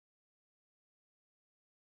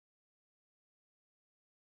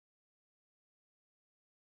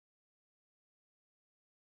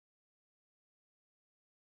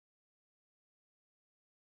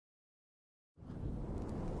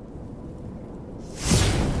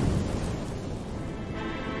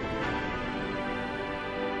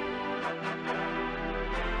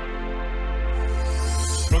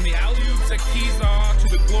tributes at Kezar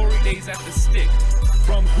to the glory days at the stick.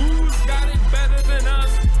 From who's got it better than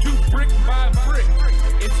us to brick by brick.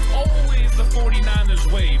 It's always the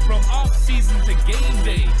 49ers way, from off-season to game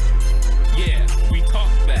day. Yeah, we talk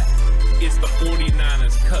back. It's the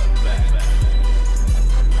 49ers cutback.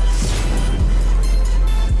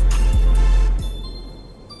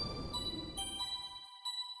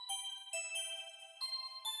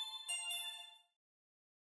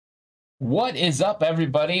 What is up,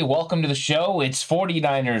 everybody? Welcome to the show. It's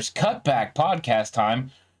 49ers Cutback podcast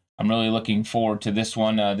time. I'm really looking forward to this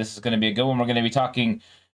one. This is going to be a good one. We're going to be talking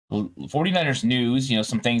 49ers news,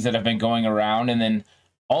 some things that have been going around, and then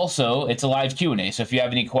also it's a live Q&A. So if you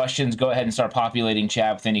have any questions, go ahead and start populating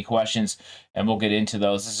chat with any questions, and we'll get into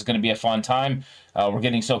those. This is going to be a fun time. We're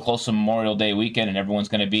getting so close to Memorial Day weekend, and everyone's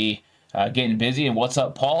going to be getting busy. And what's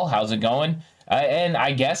up, Paul? How's it going? And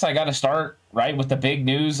I guess I got to start right with the big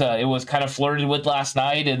news. It was kind of flirted with last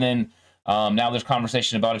night, and then now there's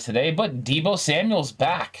conversation about it today. But Deebo Samuel's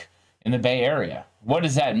back in the Bay Area. What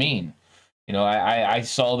does that mean? I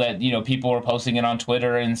saw that people were posting it on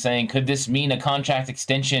Twitter and saying, could this mean a contract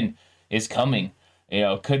extension is coming?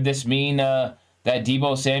 Could this mean that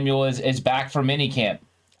Deebo Samuel is back for minicamp?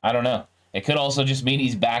 I don't know. It could also just mean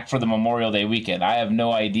he's back for the Memorial Day weekend. I have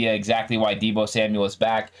no idea exactly why Deebo Samuel is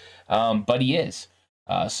back, but he is.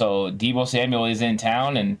 So Deebo Samuel is in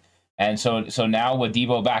town, and so now with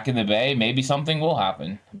Deebo back in the Bay, maybe something will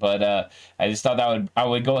happen. But I just thought that I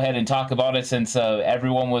would go ahead and talk about it since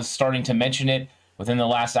everyone was starting to mention it within the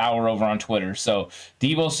last hour over on Twitter. So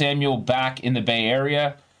Deebo Samuel back in the Bay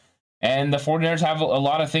Area, and the 49ers have a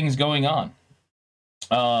lot of things going on.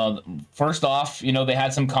 First off, they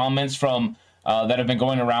had some comments from that have been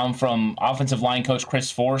going around from offensive line coach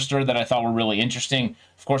Chris Foerster that I thought were really interesting.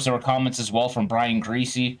 Of course, there were comments as well from Brian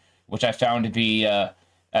Griese, which I found to be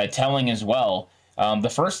telling as well. The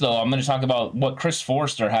first, though, I'm going to talk about what Chris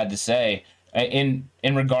Foerster had to say in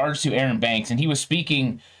regards to Aaron Banks, and he was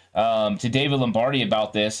speaking to David Lombardi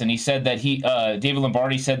about this, and he said that David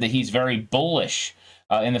Lombardi said that he's very bullish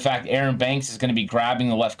in the fact Aaron Banks is going to be grabbing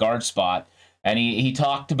the left guard spot, and he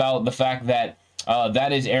talked about the fact that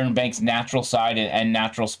that is Aaron Banks' natural side and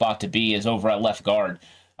natural spot to be is over at left guard.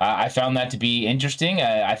 I found that to be interesting.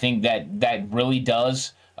 I think that really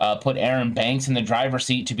does put Aaron Banks in the driver's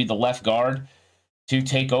seat to be the left guard to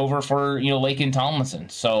take over for Laken Tomlinson.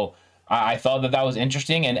 So I thought that was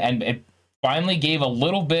interesting, and it finally gave a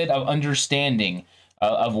little bit of understanding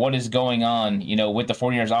of what is going on, with the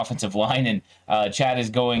 49ers offensive line. And Chad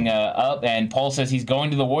is going up, and Paul says he's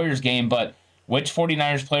going to the Warriors game, but which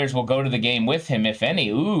 49ers players will go to the game with him, if any?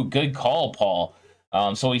 Ooh, good call, Paul.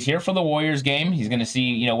 So he's here for the Warriors game. He's going to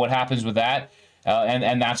see, what happens with that.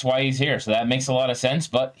 And that's why he's here. So that makes a lot of sense,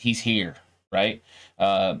 but he's here, right?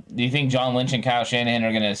 Do you think John Lynch and Kyle Shanahan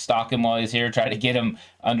are going to stalk him while he's here, try to get him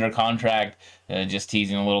under contract? Just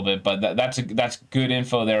teasing a little bit, but that's good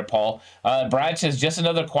info there, Paul. Brad says, just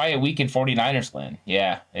another quiet week in 49ers land.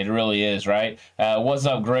 Yeah, it really is, right? What's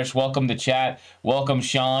up, Grish? Welcome to chat. Welcome,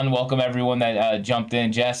 Sean. Welcome, everyone that jumped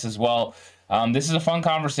in. Jess as well. This is a fun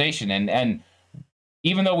conversation, and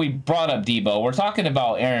even though we brought up Deebo, we're talking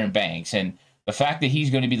about Aaron Banks, and the fact that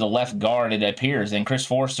he's going to be the left guard, it appears, and Chris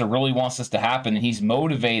Foerster really wants this to happen, and he's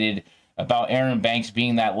motivated about Aaron Banks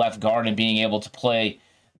being that left guard and being able to play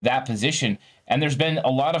that position. And there's been a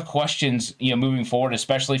lot of questions, moving forward,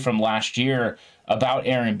 especially from last year, about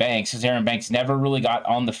Aaron Banks, because Aaron Banks never really got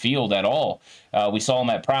on the field at all. We saw him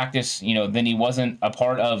at practice, then he wasn't a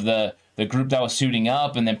part of the group that was suiting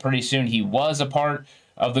up, and then pretty soon he was a part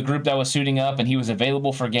of the group that was suiting up, and he was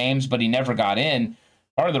available for games, but he never got in.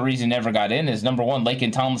 Part of the reason he never got in is, number one,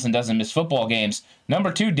 Laken Tomlinson doesn't miss football games.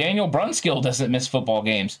 Number two, Daniel Brunskill doesn't miss football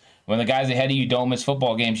games. When the guys ahead of you don't miss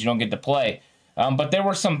football games, you don't get to play. But there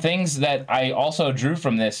were some things that I also drew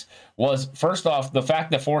from this was, first off, the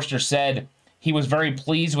fact that Foerster said he was very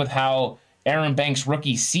pleased with how Aaron Banks'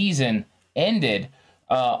 rookie season ended.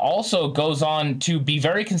 Also goes on to be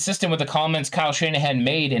very consistent with the comments Kyle Shanahan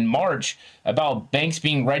made in March about Banks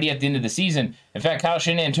being ready at the end of the season. In fact, Kyle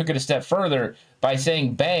Shanahan took it a step further by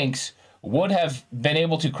saying Banks would have been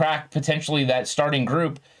able to crack potentially that starting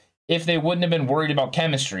group if they wouldn't have been worried about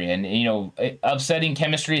chemistry. And, upsetting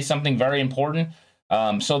chemistry is something very important.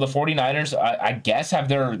 So the 49ers, I guess, have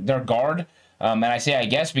their guard. And I say I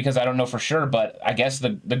guess because I don't know for sure, but I guess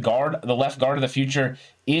the left guard of the future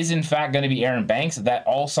is in fact going to be Aaron Banks. That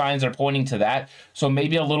all signs are pointing to that. So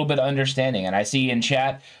maybe a little bit of understanding. And I see in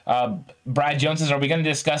chat, Brad Jones says, are we going to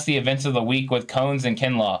discuss the events of the week with Cones and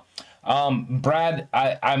Kinlaw? Brad,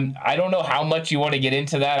 I don't know how much you want to get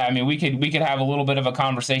into that. I mean, we could have a little bit of a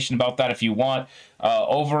conversation about that if you want.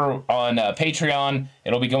 Over on Patreon,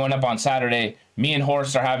 it'll be going up on Saturday. Me and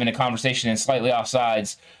Horst are having a conversation in Slightly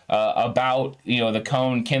Offsides about, the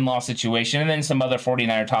Cohn Kinlaw situation, and then some other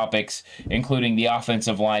 49er topics, including the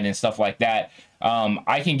offensive line and stuff like that.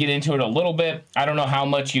 I can get into it a little bit. I don't know how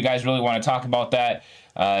much you guys really want to talk about that,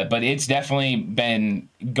 but it's definitely been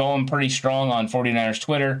going pretty strong on 49ers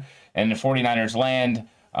Twitter and the 49ers land.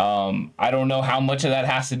 I don't know how much of that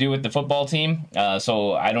has to do with the football team,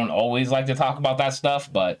 so I don't always like to talk about that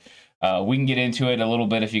stuff, but we can get into it a little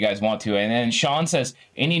bit if you guys want to. And then Sean says,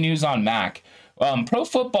 any news on Mac? Pro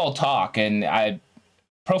Football Talk is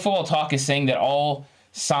saying that all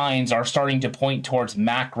signs are starting to point towards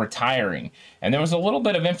Mac retiring. And there was a little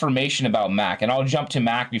bit of information about Mac, and I'll jump to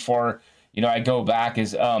Mac before I go back.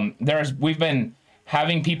 We've been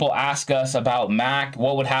having people ask us about Mac.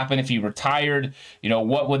 What would happen if he retired?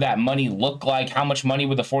 What would that money look like? How much money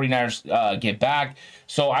would the 49ers get back?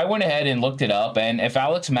 So I went ahead and looked it up, and if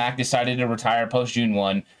Alex Mack decided to retire post June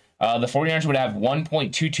 1, the 49ers would have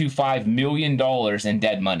 $1.225 million in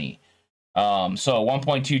dead money. So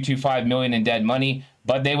 $1.225 million in dead money,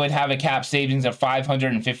 but they would have a cap savings of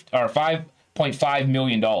 $5.5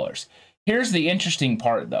 million. Here's the interesting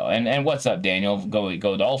part, though, and what's up, Daniel?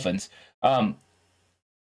 Go Dolphins.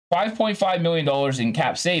 $5.5 million in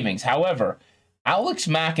cap savings. However, Alex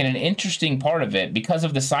Mack, in an interesting part of it, because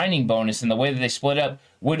of the signing bonus and the way that they split up,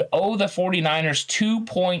 would owe the 49ers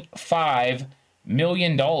 $2.5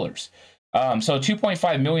 million. So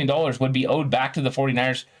 $2.5 million would be owed back to the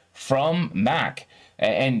 49ers from Mack.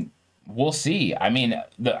 And we'll see. I mean,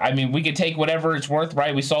 we could take whatever it's worth,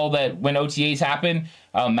 right? We saw that when OTAs happened,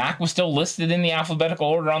 Mack was still listed in the alphabetical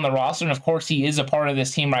order on the roster, and of course he is a part of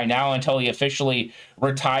this team right now until he officially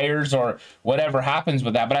retires or whatever happens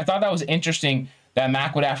with that. But I thought that was interesting that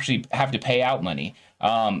Mack would actually have to pay out money.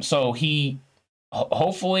 So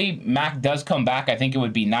hopefully Mack does come back. I think it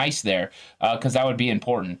would be nice there because that would be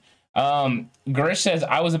important. Grish says,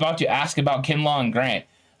 I was about to ask about Kinlaw and Grant.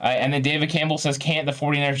 And then David Campbell says, can't the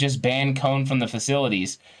 49ers just ban Cohn from the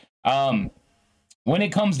facilities? When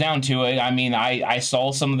it comes down to it, I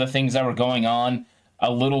saw some of the things that were going on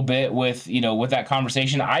a little bit with that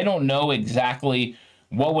conversation. I don't know exactly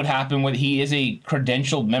what would happen with, he is a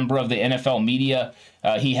credentialed member of the NFL media.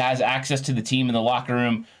 He has access to the team in the locker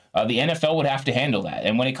room. The NFL would have to handle that.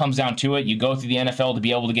 And when it comes down to it, you go through the NFL to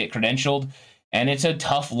be able to get credentialed. And it's a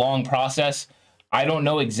tough, long process. I don't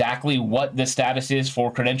know exactly what the status is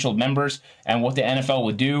for credentialed members and what the NFL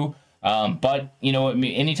would do. But,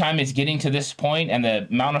 anytime it's getting to this point and the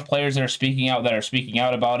amount of players that are speaking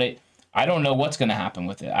out about it, I don't know what's going to happen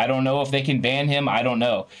with it. I don't know if they can ban him. I don't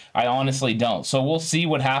know. I honestly don't. So we'll see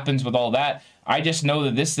what happens with all that. I just know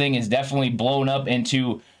that this thing is definitely blown up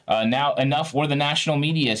into now enough where the national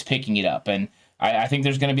media is picking it up. And I think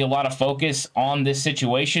there's going to be a lot of focus on this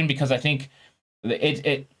situation because I think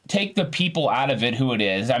it take the people out of it who it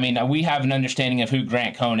is. We have an understanding of who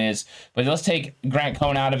Grant Cohn is, but let's take Grant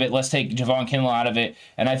Cohn out of it. Let's take Javon Kinlaw out of it.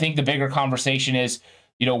 And I think the bigger conversation is,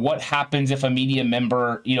 what happens if a media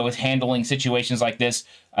member, is handling situations like this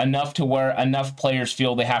enough to where enough players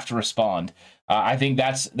feel they have to respond. I think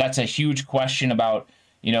that's a huge question about,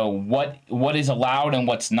 what is allowed and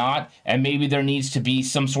what's not. And maybe there needs to be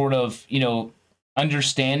some sort of,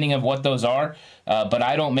 understanding of what those are, but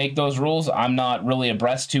I don't make those rules. I'm not really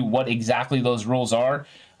abreast to what exactly those rules are.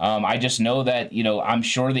 I just know that, I'm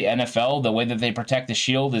sure the NFL, the way that they protect the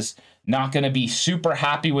shield, is not going to be super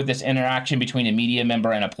happy with this interaction between a media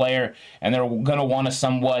member and a player, and they're going to want to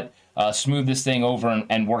somewhat smooth this thing over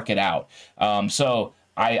and work it out. So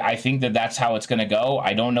I think that that's how it's going to go.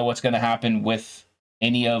 I don't know what's going to happen with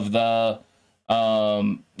any of the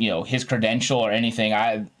his credential or anything.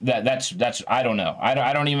 I don't know.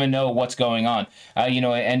 I don't even know what's going on.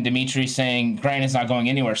 And Dimitri saying Grant is not going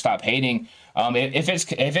anywhere. Stop hating.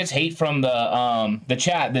 If it's hate from the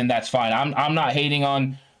chat, then that's fine. I'm not hating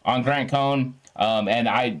on Grant Cohn. And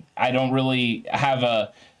I don't really have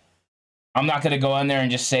I'm not going to go in there and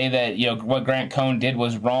just say that, what Grant Cohn did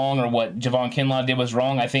was wrong or what Javon Kinlaw did was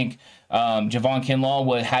wrong. I think Javon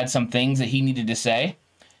Kinlaw had some things that he needed to say,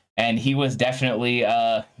 and he was definitely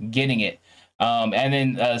getting it. And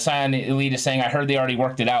then Cyan Elite is saying, I heard they already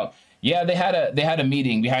worked it out. Yeah, they had a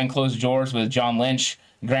meeting behind closed doors with John Lynch.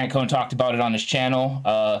 Grant Cohn talked about it on his channel.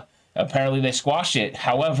 Apparently they squashed it.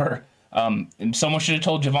 However, someone should have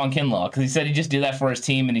told Javon Kinlaw, because he said he just did that for his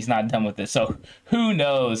team and he's not done with it. So who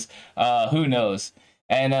knows? Who knows?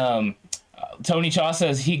 And Tony Chaw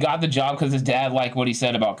says he got the job because his dad liked what he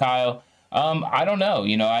said about Kyle. I don't know.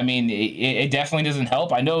 I mean, it definitely doesn't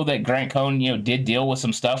help. I know that Grant Cohn, did deal with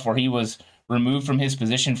some stuff where he was removed from his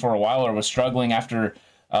position for a while or was struggling after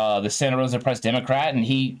the Santa Rosa Press Democrat, and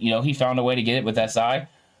he found a way to get it with SI.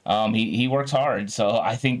 He works hard, so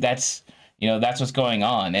I think that's what's going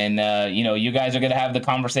on. And you guys are going to have the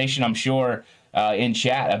conversation, I'm sure, in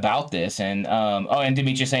chat about this. And and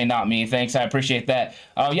Demetri saying not me. Thanks, I appreciate that.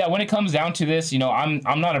 Yeah, when it comes down to this,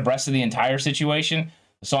 I'm not abreast of the entire situation.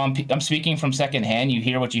 So I'm speaking from secondhand. You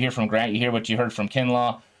hear what you hear from Grant. You hear what you heard from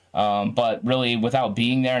Kinlaw. But really, without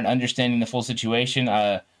being there and understanding the full situation,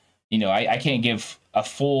 I can't give a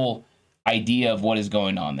full idea of what is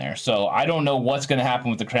going on there. So I don't know what's going to happen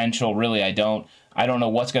with the credential. Really, I don't. I don't know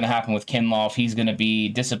what's going to happen with Kinlaw, if he's going to be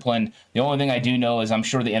disciplined. The only thing I do know is I'm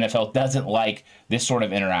sure the NFL doesn't like this sort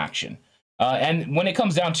of interaction. And when it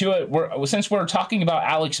comes down to it, since we're talking about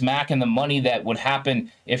Alex Mack and the money that would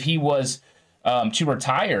happen if he was to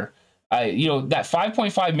retire, that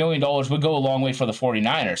 $5.5 million would go a long way for the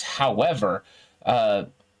 49ers. However,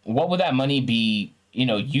 what would that money be,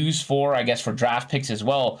 used for? I guess for draft picks as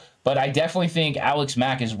well. But I definitely think Alex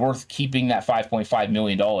Mack is worth keeping that $5.5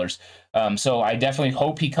 million. So I definitely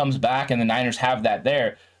hope he comes back and the Niners have that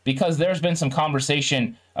there, because there's been some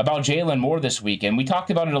conversation about Jalen Moore this week. And we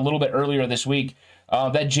talked about it a little bit earlier this week,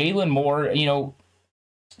 that Jalen Moore,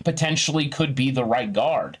 potentially could be the right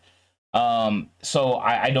guard. So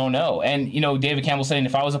I don't know. And, David Campbell saying,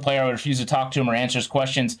 if I was a player, I would refuse to talk to him or answer his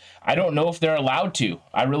questions. I don't know if they're allowed to.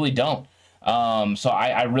 I really don't. So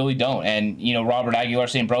I really don't. And, Robert Aguilar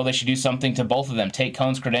saying, bro, they should do something to both of them. Take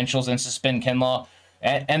Cohn's credentials and suspend Kinlaw.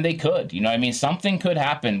 And they could, something could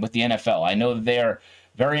happen with the NFL. I know that they're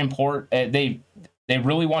very important. They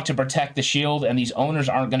really want to protect the shield, and these owners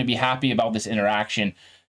aren't going to be happy about this interaction.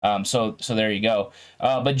 So there you go.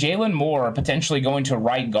 But Jalen Moore potentially going to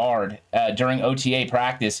right guard during OTA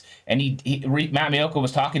practice, and Matt Maiocco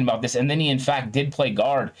was talking about this, and then he in fact did play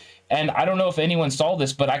guard. And I don't know if anyone saw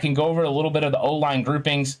this, but I can go over a little bit of the O-line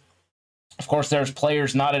groupings. Of course, there's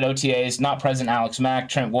players not at OTAs, not present: Alex Mack,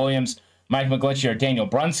 Trent Williams, Mike McGlinchey, or Daniel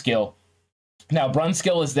Brunskill. Now,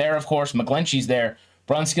 Brunskill is there, of course. McGlinchey's there.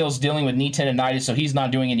 Brunskill's dealing with knee tendonitis, so he's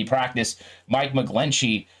not doing any practice. Mike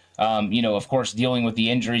McGlinchey, of course, dealing with the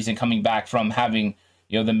injuries and coming back from having,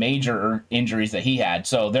 the major injuries that he had.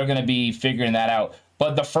 So they're going to be figuring that out.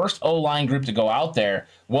 But the first O-line group to go out there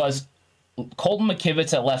was Colton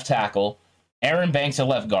McKivitz at left tackle, Aaron Banks at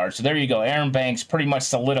left guard. So there you go. Aaron Banks pretty much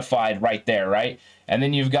solidified right there, right? And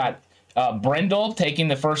then you've got Brendel taking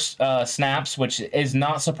the first snaps, which is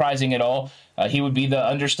not surprising at all. He would be the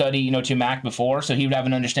understudy, to Mac before, so he would have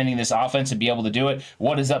an understanding of this offense and be able to do it.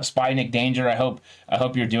 What is up, Spy Nick Danger? I hope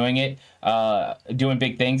you're doing it, doing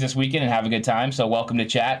big things this weekend and have a good time. So welcome to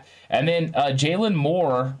chat. And then Jalen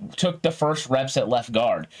Moore took the first reps at left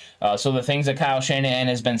guard. So the things that Kyle Shanahan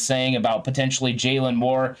has been saying about potentially Jalen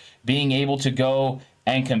Moore being able to go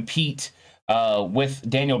and compete with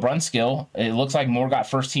Daniel Brunskill, it looks like Moore got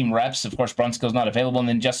first-team reps. Of course, Brunskill's not available, and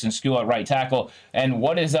then Justin Skule at right tackle. And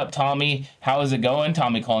what is up, Tommy? How is it going?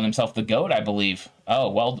 Tommy calling himself the GOAT, I believe. Oh,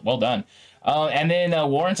 well done. And then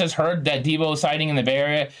Warren says, heard that Debo sighting in the Bay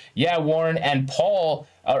Area. Yeah, Warren. And Paul,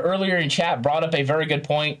 earlier in chat, brought up a very good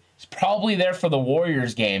point. He's probably there for the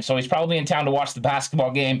Warriors game, so he's probably in town to watch the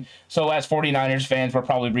basketball game. So as 49ers fans, we're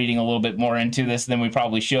probably reading a little bit more into this than we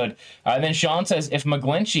probably should. And then Sean says, if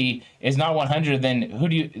McGlinchey is not 100,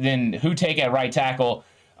 then who take at right tackle?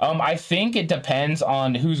 I think it depends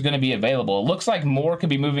on who's going to be available. It looks like Moore could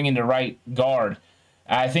be moving into right guard.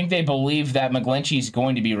 I think they believe that McGlinchey's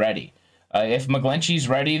going to be ready. If McGlinchey's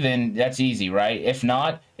ready, then that's easy, right? If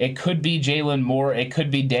not, it could be Jalen Moore. It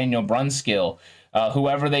could be Daniel Brunskill.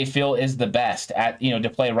 Whoever they feel is the best at, to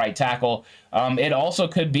play right tackle. It also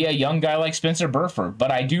could be a young guy like Spencer Burford,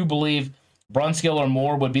 but I do believe Brunskill or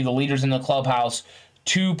Moore would be the leaders in the clubhouse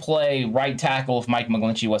to play right tackle if Mike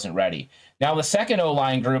McGlinchey wasn't ready. Now, the second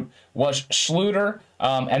O-line group was Schluter,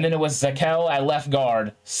 and then it was Zakel at left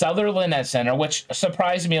guard, Sutherland at center, which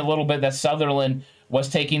surprised me a little bit that Sutherland was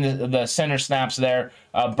taking the center snaps there.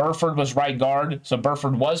 Burford was right guard, so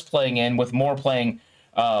Burford was playing in with Moore playing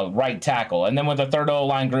right tackle. And then with the third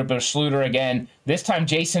O-line group, it was Schluter again. This time,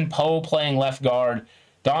 Jason Poe playing left guard,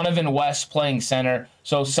 Donovan West playing center.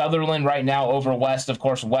 So Sutherland right now over West. Of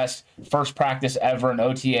course, West, first practice ever in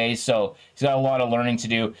OTAs, so he's got a lot of learning to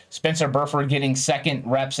do. Spencer Burford getting second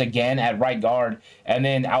reps again at right guard, and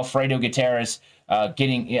then Alfredo Gutierrez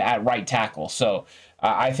getting at right tackle. So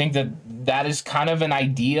I think that is kind of an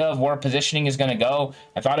idea of where positioning is going to go.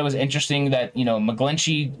 I thought it was interesting that,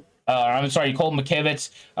 McGlinchey I'm sorry, Colton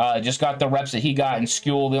McKivitz just got the reps that he got in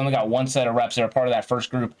school. They only got one set of reps that are part of that first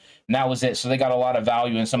group, and that was it. So they got a lot of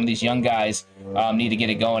value, and some of these young guys need to get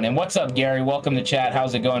it going. And what's up, Gary? Welcome to chat.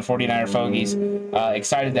 How's it going, 49er Fogies?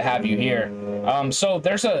 Excited to have you here. So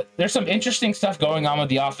there's some interesting stuff going on with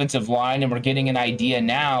the offensive line, and we're getting an idea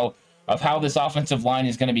now of how this offensive line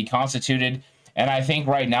is going to be constituted. And I think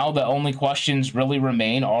right now the only questions really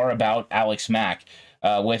remain are about Alex Mack.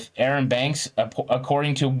 With Aaron Banks,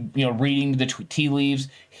 according to reading the tea leaves,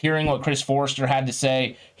 hearing what Chris Forrester had to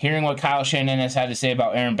say, hearing what Kyle Shanahan has had to say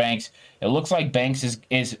about Aaron Banks, it looks like Banks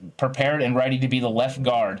is prepared and ready to be the left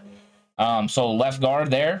guard. So left guard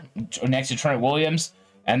there next to Trent Williams,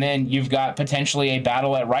 and then you've got potentially a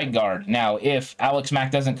battle at right guard. Now, if Alex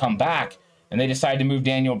Mack doesn't come back and they decide to move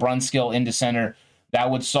Daniel Brunskill into center, that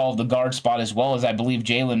would solve the guard spot, as well as I believe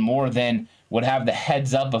Jalen Moore then would have the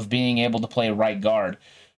heads up of being able to play right guard.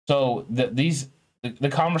 So the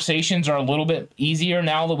conversations are a little bit easier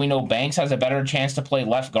now that we know Banks has a better chance to play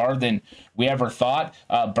left guard than we ever thought.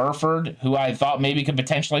 Burford, who I thought maybe could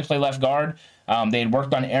potentially play left guard, they had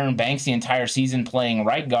worked on Aaron Banks the entire season playing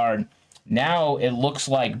right guard. Now it looks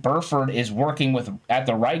like Burford is working at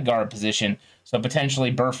the right guard position, so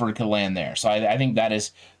potentially Burford could land there. So I think that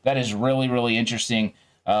is really, really interesting.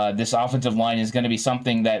 This offensive line is going to be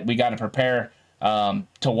something that we got to prepare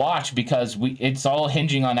to watch, because it's all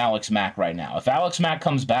hinging on Alex Mack right now. If Alex Mack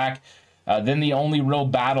comes back, then the only real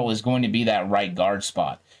battle is going to be that right guard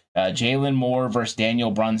spot. Jalen Moore versus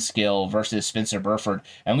Daniel Brunskill versus Spencer Burford.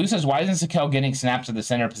 And Lou says, why isn't Zakelj getting snaps at the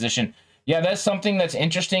center position? Yeah, that's something that's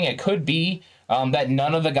interesting. It could be that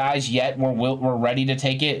none of the guys yet were ready to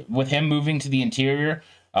take it. With him moving to the interior,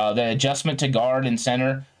 the adjustment to guard and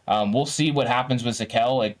center, we'll see what happens with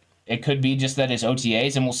Zakelj. It could be just that it's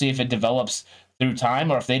OTAs, and we'll see if it develops through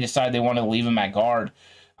time or if they decide they want to leave him at guard.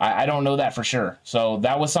 I don't know that for sure. So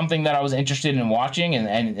that was something that I was interested in watching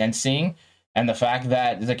and seeing. And the fact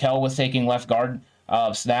that Zakelj was taking left guard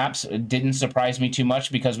snaps didn't surprise me too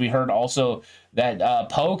much, because we heard also that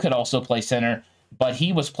Poe could also play center, but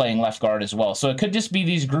he was playing left guard as well. So it could just be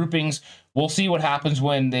these groupings. We'll see what happens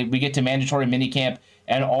when we get to mandatory minicamp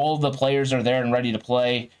and all the players are there and ready to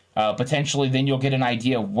play. Potentially, then you'll get an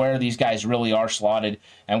idea of where these guys really are slotted.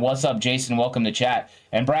 And what's up, Jason? Welcome to chat.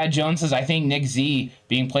 And Brad Jones says, I think Nick Z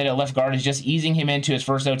being played at left guard is just easing him into his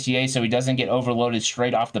first OTA so he doesn't get overloaded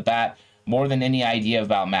straight off the bat, more than any idea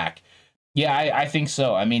about Mack. Yeah, I think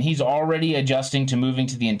so. I mean, he's already adjusting to moving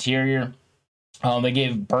to the interior. They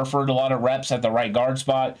gave Burford a lot of reps at the right guard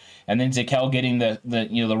spot, and then Zakelj getting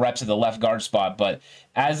the reps at the left guard spot. But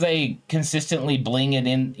as they consistently bring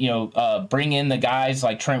in the guys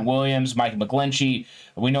like Trent Williams, Mike McGlinchey,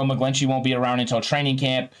 we know McGlinchey won't be around until training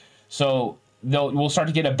camp, so we'll start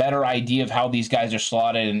to get a better idea of how these guys are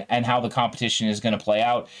slotted and how the competition is going to play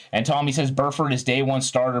out. And Tommy says Burford is day one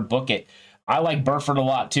starter. Book it. I like Burford a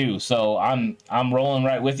lot too, so I'm rolling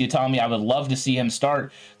right with you, Tommy. I would love to see him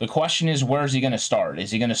start. The question is, where is he going to start?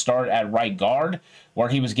 Is he going to start at right guard, where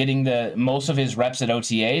he was getting the most of his reps at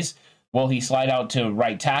OTAs? Will he slide out to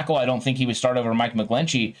right tackle? I don't think he would start over Mike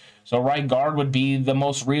McGlinchey. So right guard would be the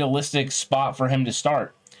most realistic spot for him to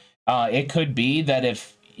start. It could be that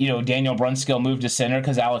if Daniel Brunskill moved to center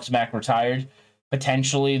because Alex Mack retired,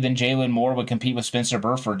 potentially then Jalen Moore would compete with Spencer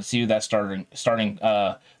Burford to see who that starting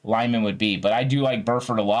lineman would be. But I do like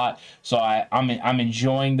Burford a lot, so I'm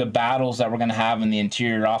enjoying the battles that we're going to have in the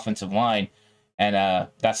interior offensive line, and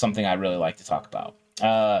that's something I really like to talk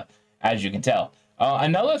about, as you can tell.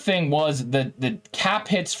 Another thing was the cap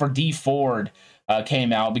hits for Dee Ford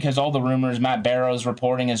came out, because all the rumors, Matt Barrows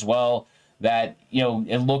reporting as well, that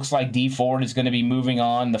it looks like Dee Ford is going to be moving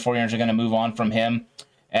on. The 49ers are going to move on from him.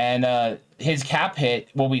 And his cap hit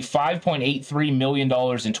will be $5.83 million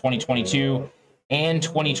in 2022 and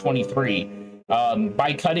 2023.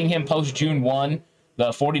 By cutting him post June 1, the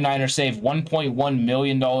 49ers saved $1.1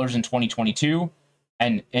 million in 2022.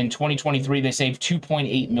 And in 2023, they saved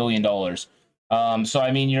 $2.8 million. So,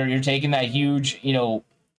 I mean, you're taking that huge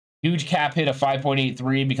cap hit of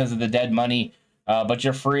 5.83 because of the dead money, but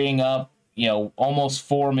you're freeing up, almost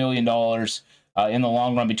 $4 million in the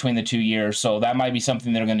long run between the 2 years. So that might be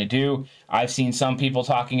something they're going to do. I've seen some people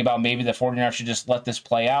talking about maybe the 49ers should just let this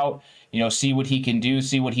play out, see what he can do,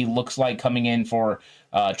 see what he looks like coming in for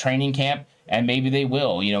training camp, and maybe they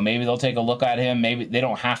will. Maybe they'll take a look at him. Maybe they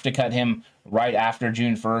don't have to cut him right after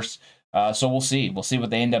June 1st. So we'll see. We'll see what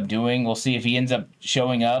they end up doing. We'll see if he ends up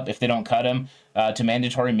showing up, if they don't cut him, to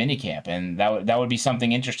mandatory minicamp. And that would be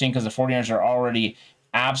something interesting, because the 49ers are already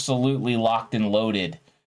absolutely locked and loaded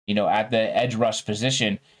at the edge rush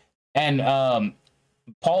position. And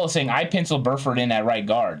Paul is saying I pencil Burford in at right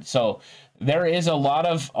guard. So there is a lot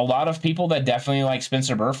of people that definitely like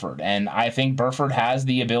Spencer Burford, and I think Burford has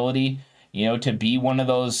the ability, to be one of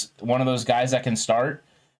those guys that can start.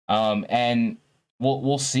 And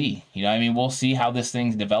we'll see. We'll see how this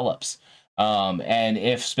thing develops. And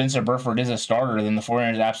if Spencer Burford is a starter, then the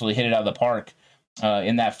 49ers absolutely hit it out of the park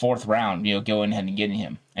in that 4th round, going ahead and getting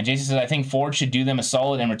him. And Jason says, I think Ford should do them a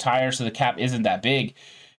solid and retire so the cap isn't that big.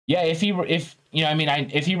 Yeah, if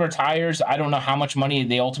he retires, I don't know how much money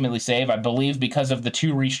they ultimately save. I believe because of the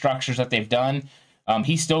 2 restructures that they've done,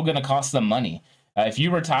 he's still going to cost them money. If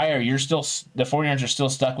you retire, the 49ers are still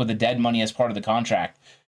stuck with the dead money as part of the contract,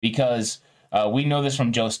 because we know this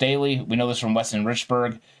from Joe Staley. We know this from Weston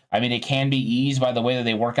Richburg. It can be eased by the way that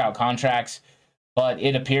they work out contracts, but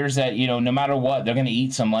it appears that, no matter what, they're going to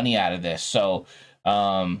eat some money out of this. So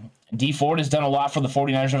D Ford has done a lot for the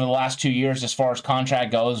 49ers over the last 2 years as far as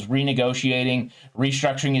contract goes, renegotiating,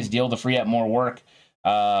 restructuring his deal to free up more work.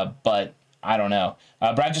 But I don't know.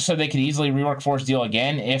 Brad just said they could easily rework Ford's deal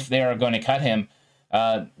again if they are going to cut him.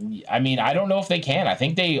 I don't know if they can. I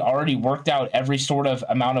think they already worked out every sort of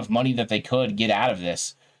amount of money that they could get out of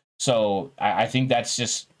this. So I think that's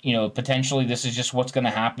just, potentially this is just what's going to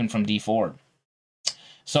happen from D Ford.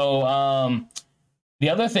 So the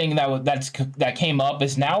other thing that came up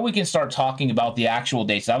is now we can start talking about the actual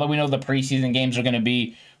dates. Now that we know the preseason games are going to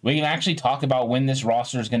be, we can actually talk about when this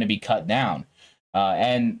roster is going to be cut down.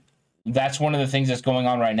 And that's one of the things that's going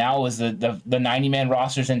on right now is the 90-man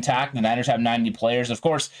roster is intact. The Niners have 90 players. Of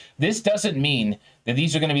course, this doesn't mean that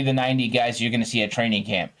these are going to be the 90 guys you're going to see at training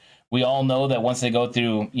camp. We all know that once they go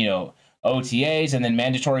through, OTAs and then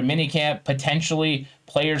mandatory minicamp, potentially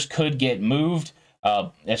players could get moved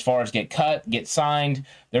as far as get cut, get signed.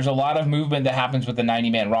 There's a lot of movement that happens with the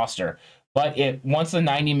 90-man roster. But once the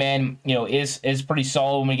 90-man, is pretty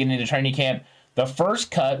solid when we get into training camp, the first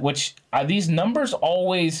cut, which these numbers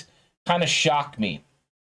always kind of shock me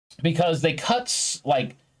because they cut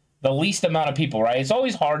like the least amount of people, right? It's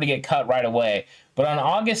always hard to get cut right away. But on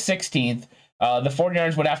August 16th, the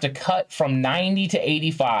 49ers would have to cut from 90 to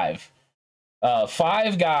 85.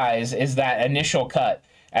 5 guys is that initial cut.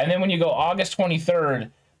 And then when you go August 23rd,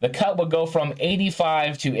 the cut would go from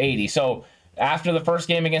 85 to 80. So after the first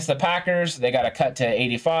game against the Packers, they got to cut to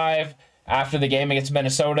 85. After the game against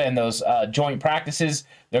Minnesota and those joint practices,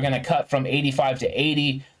 they're going to cut from 85 to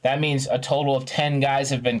 80. That means a total of 10 guys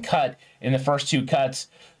have been cut in the first 2 cuts.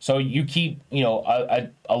 So you keep, a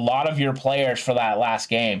lot of your players for that last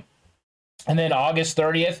game. And then August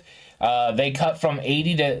 30th, they cut from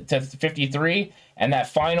 80 to 53. And that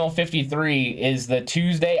final 53 is the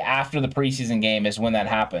Tuesday after the preseason game is when that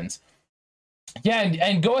happens. Yeah,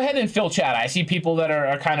 and go ahead and fill chat. I see people that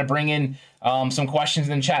are kind of bringing some questions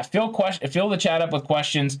in the chat. Fill the chat up with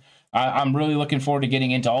questions. I'm really looking forward to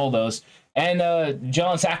getting into all of those. And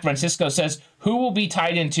John San Francisco says, who will be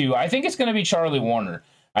tied into? I think it's going to be Charlie Warner.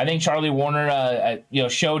 I think Charlie Warner,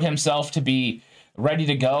 showed himself to be ready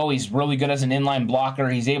to go. He's really good as an inline blocker.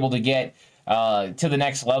 He's able to get to the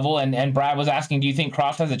next level. And Brad was asking, do you think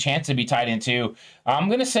Kroft has a chance to be tied into? I'm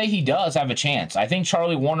going to say he does have a chance. I think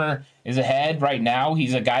Charlie Warner is ahead right now.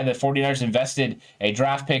 He's a guy that 49ers invested a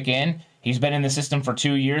draft pick in. He's been in the system for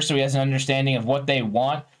 2 years, so he has an understanding of what they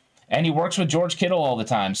want. And he works with George Kittle all the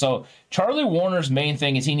time. So Charlie Warner's main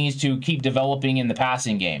thing is he needs to keep developing in the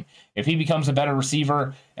passing game. If he becomes a better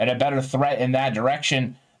receiver and a better threat in that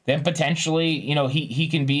direction, then potentially, he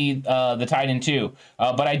can be the tight end too.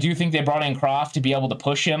 But I do think they brought in Kroft to be able to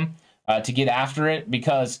push him to get after it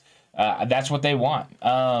because that's what they want.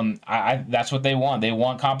 That's what they want. They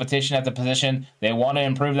want competition at the position. They want to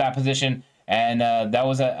improve that position. And that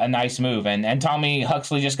was a nice move. And Tommy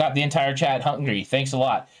Huxley just got the entire chat hungry. Thanks a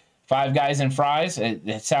lot. 5 guys and fries.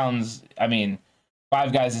 It sounds,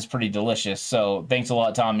 5 guys is pretty delicious. So thanks a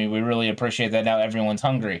lot, Tommy. We really appreciate that. Now everyone's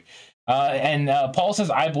hungry. And Paul says,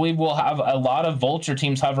 I believe we'll have a lot of vulture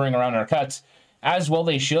teams hovering around our cuts, as well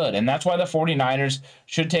they should. And that's why the 49ers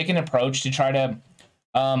should take an approach to try to,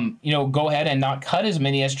 go ahead and not cut as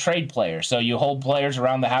many as trade players. So you hold players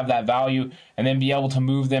around that have that value and then be able to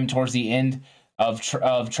move them towards the end of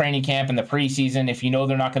training camp and the preseason if you know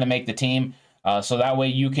they're not going to make the team. So that way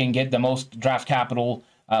you can get the most draft capital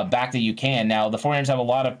back that you can. Now, the 49ers have a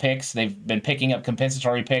lot of picks. They've been picking up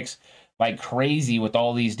compensatory picks like crazy with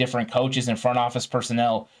all these different coaches and front office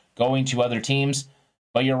personnel going to other teams.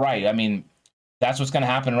 But you're right. That's what's going to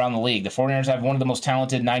happen around the league. The 49ers have one of the most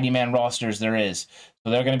talented 90-man rosters there is.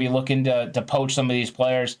 So they're going to be looking to poach some of these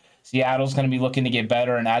players. Seattle's going to be looking to get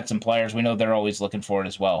better and add some players. We know they're always looking for it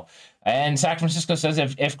as well. And San Francisco says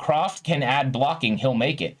if Kroft can add blocking, he'll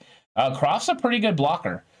make it. Kroft's a pretty good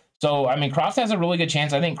blocker. So, I mean, Kroft has a really good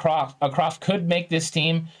chance. I think Kroft could make this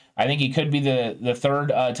team. I think he could be the third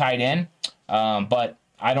tight end, but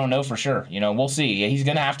I don't know for sure. We'll see. He's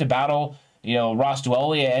going to have to battle, Ross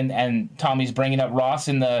Dwelley, and Tommy's bringing up Ross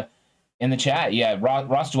in the chat. Yeah,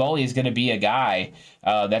 Ross Dwelley is going to be a guy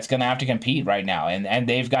that's going to have to compete right now, and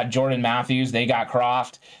they've got Jordan Matthews, they got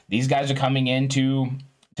Kroft. These guys are coming in to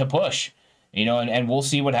push, and we'll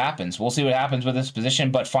see what happens. We'll see what happens with this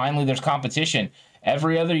position. But finally, there's competition.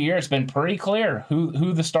 Every other year, it's been pretty clear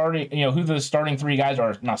who the starting three guys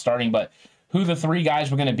are, not starting, but who the three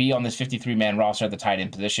guys were going to be on this 53-man roster at the tight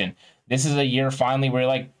end position. This is a year finally where you're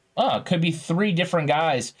like, it could be three different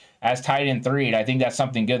guys as tight end three, and I think that's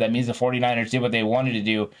something good. That means the 49ers did what they wanted to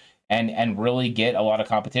do and really get a lot of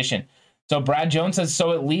competition. So Brad Jones says,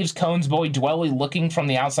 so it leaves Cone's boy Dwelley looking from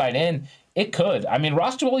the outside in. It could. I mean,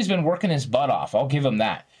 Ross Dwelley's been working his butt off. I'll give him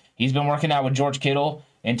that. He's been working out with George Kittle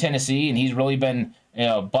in Tennessee, and he's really been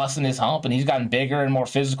busting his hump, and he's gotten bigger and more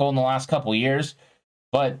physical in the last couple of years.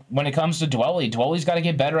 But when it comes to Dwelley's got to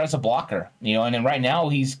get better as a blocker, and then right now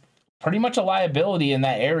he's pretty much a liability in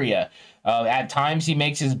that area. At times he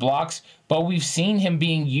makes his blocks, but we've seen him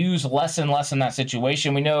being used less and less in that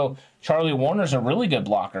situation. We know Charlie Warner's a really good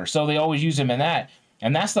blocker, so they always use him in that.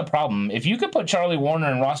 And that's the problem. If you could put Charlie Warner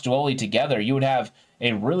and Ross Dwelley together, you would have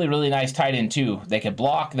a really, really nice tight end too. They could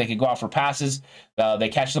block, they could go out for passes, they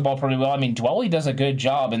catch the ball pretty well. I mean, Dwelley does a good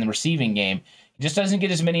job in the receiving game. He just doesn't get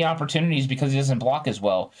as many opportunities because he doesn't block as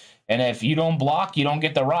well. And if you don't block, you don't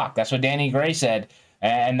get the rock. That's what Danny Gray said,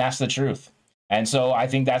 and that's the truth. And so I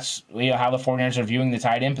think that's how the 49ers are viewing the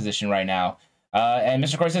tight end position right now. And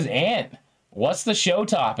Mr. Corey says, Ant, what's the show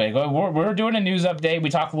topic? We're doing a news update. We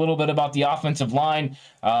talked a little bit about the offensive line.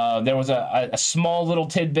 There was a small little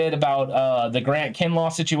tidbit about the Grant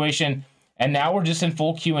Kinlaw situation, and now we're just in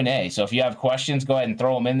full Q&A. So if you have questions, go ahead and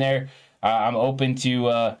throw them in there. I'm open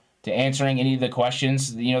to answering any of the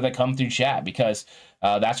questions that come through chat, because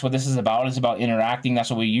that's what this is about. It's about interacting. That's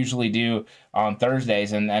what we usually do on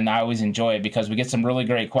Thursdays, and I always enjoy it because we get some really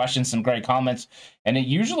great questions, some great comments, and it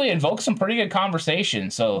usually invokes some pretty good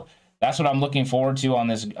conversation. So that's what I'm looking forward to on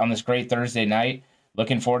this great Thursday night.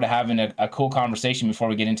 Looking forward to having a cool conversation before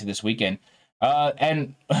we get into this weekend.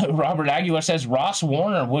 And Robert Aguilar says Ross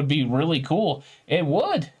Warner would be really cool. It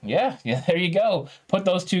would. Yeah, there you go. Put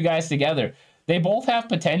those two guys together. They both have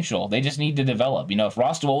potential. They just need to develop. If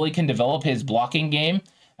Ross Dwelley can develop his blocking game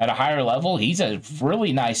at a higher level, he's a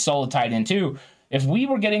really nice, solid tight end too. If we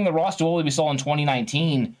were getting the Ross Dwelley we saw in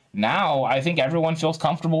 2019, now I think everyone feels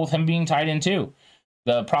comfortable with him being tight end too.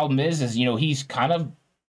 The problem is he's kind of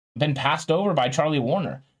been passed over by Charlie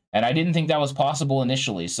Warner, and I didn't think that was possible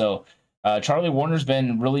initially. So Charlie Warner's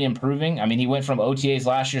been really improving. I mean, he went from OTAs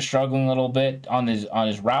last year struggling a little bit on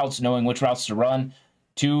his routes, knowing which routes to run,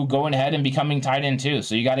 to going ahead and becoming tight end too.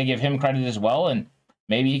 So you got to give him credit as well, and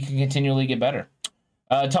maybe he can continually get better.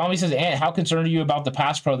 Tommy says, Ant, how concerned are you about the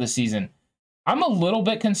pass pro this season? I'm a little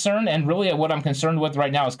bit concerned, and really what I'm concerned with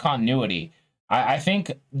right now is continuity. I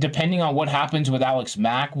think depending on what happens with Alex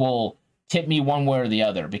Mack will tip me one way or the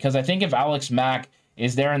other, because I think if Alex Mack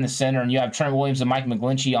is there in the center and you have Trent Williams and Mike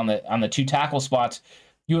McGlinchey on the two tackle spots,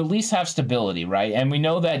 you at least have stability, right? And we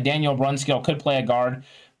know that Daniel Brunskill could play a guard,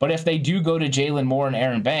 but if they do go to Jalen Moore and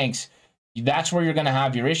Aaron Banks, that's where you're going to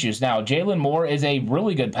have your issues. Now, Jalen Moore is a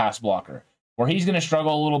really good pass blocker. Where he's going to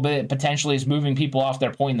struggle a little bit potentially is moving people off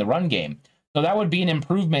their point in the run game. So that would be an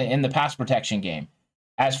improvement in the pass protection game.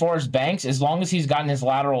 As far as Banks, as long as he's gotten his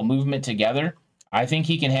lateral movement together, I think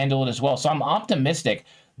he can handle it as well. So I'm optimistic,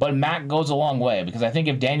 but Mack goes a long way, because I think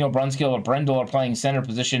if Daniel Brunskill or Brendel are playing center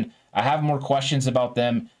position, I have more questions about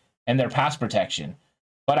them and their pass protection.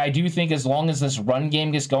 But I do think as long as this run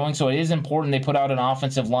game gets going, so it is important they put out an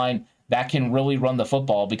offensive line that can really run the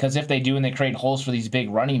football, because if they do and they create holes for these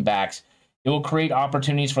big running backs, it will create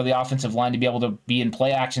opportunities for the offensive line to be able to be in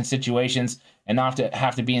play action situations and not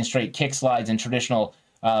have to be in straight kick slides and traditional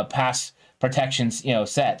pass protections,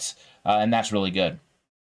 sets, and that's really good.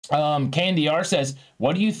 KNDR says,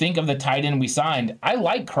 what do you think of the tight end we signed? I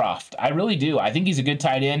like Kroft. I really do. I think he's a good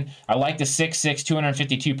tight end. I like the 6'6",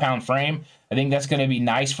 252-pound frame. I think that's going to be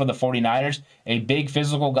nice for the 49ers. A big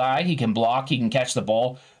physical guy. He can block. He can catch the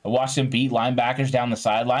ball. I watched him beat linebackers down the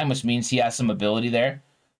sideline, which means he has some ability there.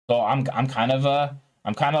 So I'm kind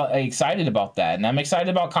of excited about that, and I'm excited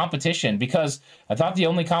about competition, because I thought the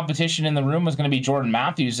only competition in the room was going to be Jordan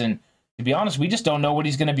Matthews, and to be honest, we just don't know what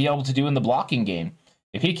he's going to be able to do in the blocking game.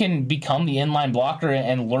 If he can become the inline blocker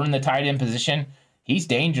and learn the tight end position, he's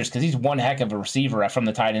dangerous, because he's one heck of a receiver from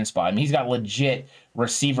the tight end spot. I mean, he's got legit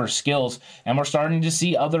receiver skills, and we're starting to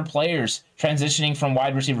see other players transitioning from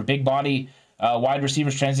wide receiver, big body wide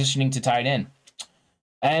receivers transitioning to tight end.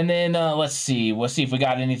 And then let's see. We'll see if we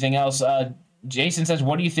got anything else. Jason says,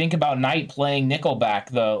 what do you think about Knight playing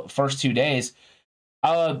Nickelback the first 2 days?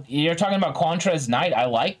 You're talking about Qwuantrezz Knight. I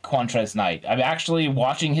like Qwuantrezz Knight. I'm actually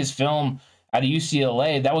watching his film at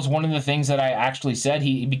UCLA. That was one of the things that I actually said.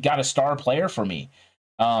 He got a star player for me.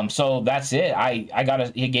 So that's it.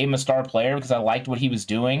 He gave him a star player because I liked what he was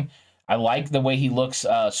doing. I like the way he looks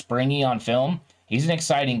springy on film. He's an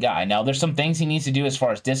exciting guy. Now, there's some things he needs to do as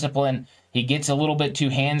far as discipline. He gets a little bit too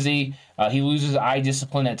handsy. He loses eye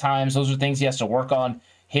discipline at times. Those are things he has to work on.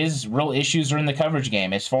 His real issues are in the coverage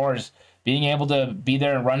game. As far as being able to be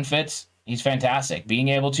there and run fits, he's fantastic. Being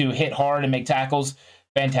able to hit hard and make tackles,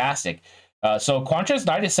 fantastic. So Qwuantrezz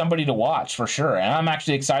Knight is somebody to watch for sure, and I'm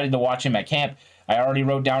actually excited to watch him at camp. I already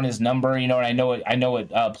wrote down his number, and I know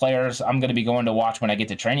what players I'm going to be going to watch when I get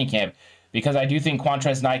to training camp, because I do think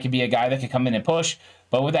Qwuantrezz Knight could be a guy that could come in and push.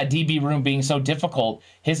 But with that DB room being so difficult,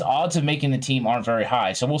 his odds of making the team aren't very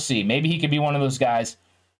high. So we'll see. Maybe he could be one of those guys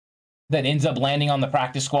that ends up landing on the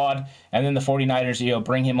practice squad, and then the 49ers,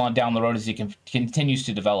 bring him on down the road as he continues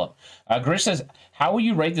to develop. Grish says, how will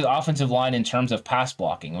you rate the offensive line in terms of pass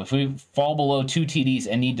blocking? If we fall below 2 TDs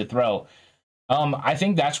and need to throw, I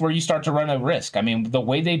think that's where you start to run a risk. I mean, the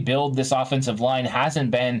way they build this offensive line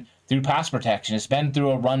hasn't been through pass protection. It's been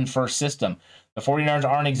through a run-first system. The 49ers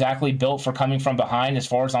aren't exactly built for coming from behind as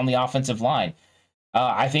far as on the offensive line.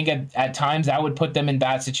 I think at times that would put them in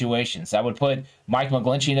bad situations. That would put Mike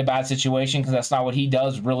McGlinchey in a bad situation because that's not what he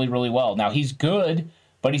does really, really well. Now, he's good,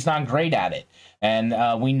 but he's not great at it.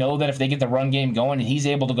 And we know that if they get the run game going and he's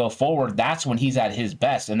able to go forward, that's when he's at his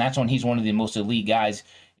best. And that's when he's one of the most elite guys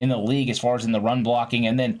in the league as far as in the run blocking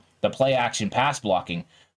and then the play action pass blocking.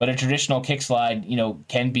 But a traditional kick slide,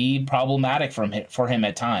 can be problematic for him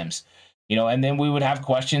at times. And then we would have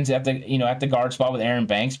questions at the guard spot with Aaron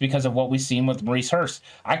Banks because of what we've seen with Maurice Hurst.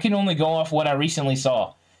 I can only go off what I recently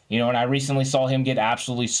saw, and I recently saw him get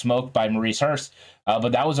absolutely smoked by Maurice Hurst.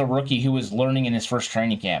 But that was a rookie who was learning in his first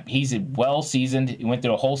training camp. He's well seasoned. He went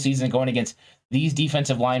through a whole season going against these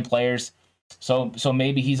defensive line players. So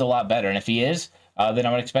maybe he's a lot better. And if he is, then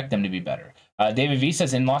I would expect him to be better. David V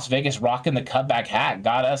says, in Las Vegas, rocking the cutback hat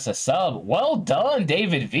got us a sub. Well done,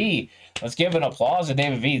 David V. Let's give an applause to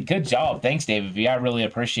David V. Good job. Thanks, David V. I really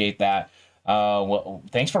appreciate that.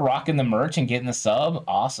 Thanks for rocking the merch and getting the sub.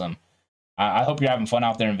 Awesome. I hope you're having fun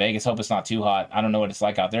out there in Vegas. Hope it's not too hot. I don't know what it's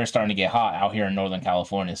like out there. It's starting to get hot out here in Northern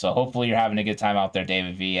California. So hopefully you're having a good time out there,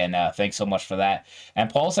 David V. And thanks so much for that.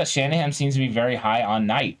 And Paul says Shanahan seems to be very high on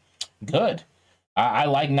Knight. Good. I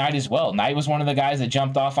like Knight as well. Knight was one of the guys that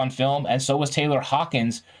jumped off on film, and so was Taylor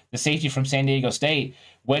Hawkins, the safety from San Diego State,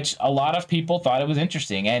 which a lot of people thought it was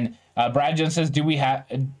interesting. And Brad Jones says, do we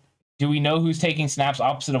know who's taking snaps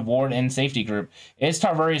opposite of Ward in safety group? It's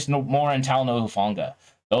Tarvarius Moore and Talanoa Hufanga.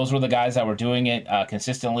 Those were the guys that were doing it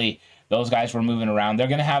consistently. Those guys were moving around. They're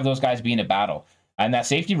going to have those guys be in a battle. And that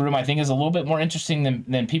safety room, I think, is a little bit more interesting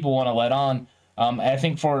than people want to let on. I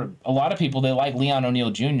think for a lot of people, they like Leon O'Neal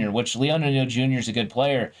Jr., which Leon O'Neal Jr. is a good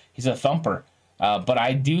player. He's a thumper. But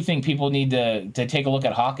I do think people need to take a look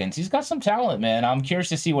at Hawkins. He's got some talent, man. I'm curious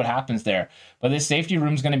to see what happens there. But this safety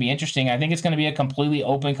room is going to be interesting. I think it's going to be a completely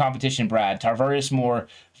open competition, Brad. Tarvarius Moore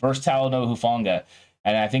versus Talanoa Hufanga.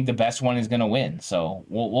 And I think the best one is going to win. So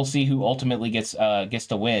we'll see who ultimately gets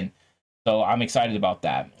to win. So I'm excited about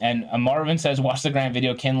that. And Marvin says, watch the Grant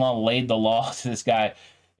video. Kinlaw laid the law to this guy.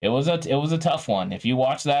 It was a tough one. If you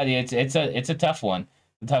watch that, it's a tough one.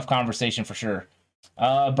 A tough conversation for sure.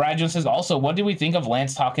 Brad Jones says, also, what did we think of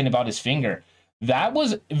Lance talking about his finger? That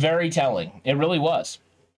was very telling. It really was.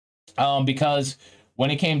 Because when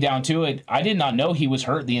it came down to it, I did not know he was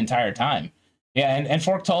hurt the entire time. Yeah, and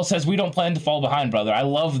Fork Tall says, we don't plan to fall behind, brother. I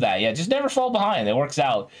love that. Yeah, just never fall behind. It works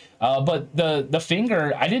out. But the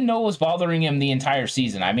finger, I didn't know it was bothering him the entire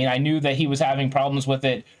season. I mean, I knew that he was having problems with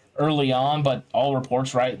it early on, but all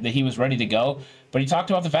reports, right, that he was ready to go. But he talked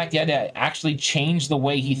about the fact he had to actually change the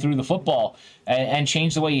way he threw the football and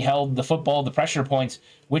change the way he held the football, the pressure points,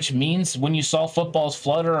 which means when you saw footballs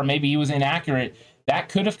flutter or maybe he was inaccurate, that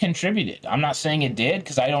could have contributed. I'm not saying it did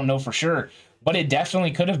because I don't know for sure, but it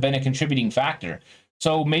definitely could have been a contributing factor.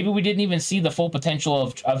 So maybe we didn't even see the full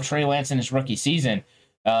potential of Trey Lance in his rookie season.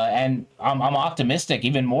 And I'm optimistic,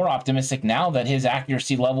 even more optimistic now that his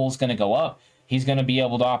accuracy level is going to go up. He's going to be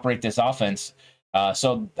able to operate this offense.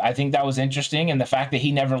 So I think that was interesting. And the fact that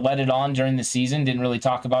he never let it on during the season, didn't really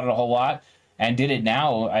talk about it a whole lot, and did it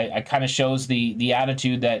now, I kind of shows the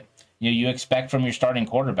attitude that you expect from your starting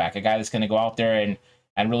quarterback, a guy that's going to go out there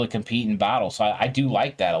and really compete in battle. So I do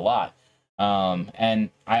like that a lot. And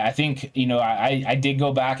I think, I did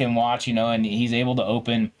go back and watch, and he's able to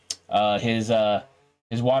open his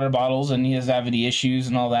his water bottles and he doesn't have any issues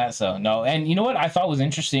and all that. So no. And you know what I thought was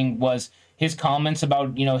interesting was his comments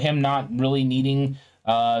about, him not really needing,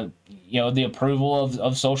 the approval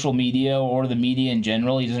of social media or the media in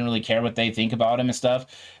general. He doesn't really care what they think about him and stuff.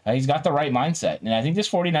 He's got the right mindset. And I think this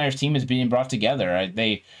 49ers team is being brought together. Right?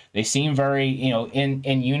 They seem very, in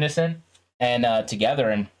unison and together.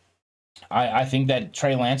 And I think that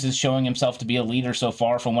Trey Lance is showing himself to be a leader so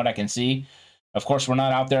far from what I can see. Of course, we're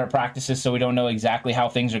not out there at practices, so we don't know exactly how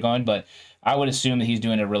things are going, but I would assume that he's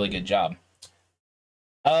doing a really good job.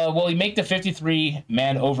 Will he make the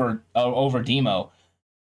 53-man over Demo?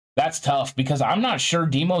 That's tough because I'm not sure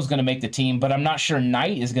Demo's going to make the team, but I'm not sure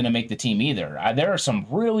Knight is going to make the team either. There are some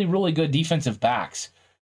really, really good defensive backs.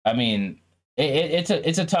 I mean, it's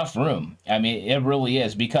a tough room. I mean, it really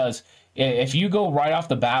is, because if you go right off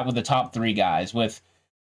the bat with the top three guys, with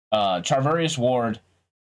Charvarius Ward,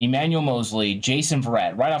 Emmanuel Mosley, Jason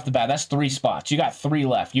Verrett, right off the bat, that's 3 spots. You got 3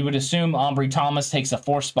 left. You would assume Ambry Thomas takes the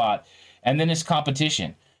 4th spot, and then it's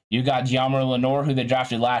competition. You got Deommodore Lenoir, who they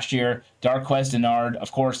drafted last year, Darqueze Dennard,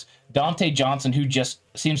 of course, Dante Johnson, who just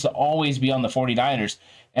seems to always be on the 49ers.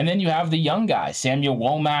 And then you have the young guys, Samuel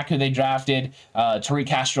Womack, who they drafted, Tariq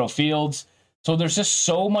Castro-Fields. So there's just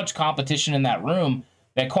so much competition in that room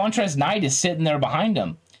that Qwuantrezz Knight is sitting there behind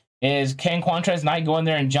him. Can Qwuantrezz Knight go in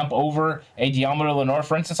there and jump over a Deommodore Lenoir,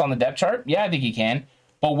 for instance, on the depth chart? Yeah, I think he can.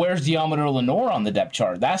 But where's Deommodore Lenoir on the depth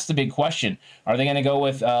chart? That's the big question. Are they going to go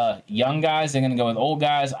with young guys? They're going to go with old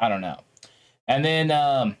guys? I don't know. And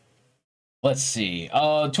then, let's see.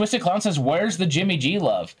 Twisted Clown says, where's the Jimmy G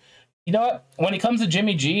love? You know what? When it comes to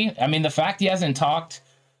Jimmy G, I mean, the fact he hasn't talked,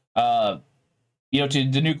 to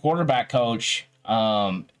the new quarterback coach,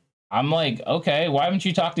 I'm like, okay, why haven't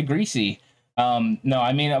you talked to Greasy? No,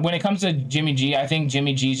 I mean, when it comes to Jimmy G, I think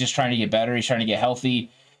Jimmy G's just trying to get better. He's trying to get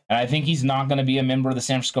healthy. And I think he's not going to be a member of the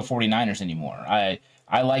San Francisco 49ers anymore. I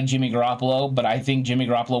like Jimmy Garoppolo, but I think Jimmy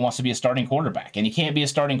Garoppolo wants to be a starting quarterback. And he can't be a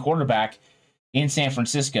starting quarterback in San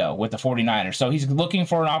Francisco with the 49ers. So he's looking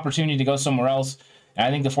for an opportunity to go somewhere else. And I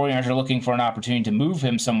think the 49ers are looking for an opportunity to move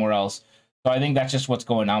him somewhere else. So I think that's just what's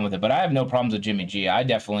going on with it. But I have no problems with Jimmy G. I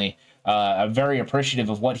definitely am very appreciative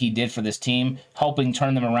of what he did for this team, helping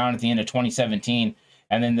turn them around at the end of 2017.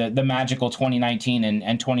 And then the magical 2019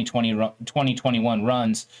 and 2021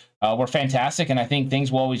 runs were fantastic. And I think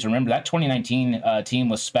things will always remember that 2019 team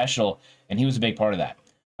was special, and he was a big part of that.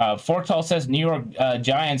 Fortall says New York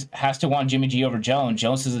Giants has to want Jimmy G over Jones.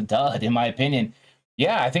 Jones is a dud, in my opinion.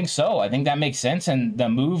 Yeah, I think so. I think that makes sense. And the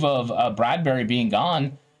move of Bradbury being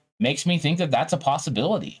gone makes me think that that's a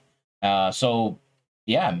possibility. So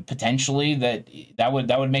yeah, potentially that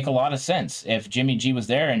would make a lot of sense if Jimmy G was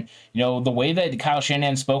there. And, the way that Kyle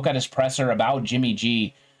Shanahan spoke at his presser about Jimmy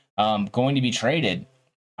G going to be traded,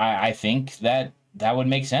 I think that would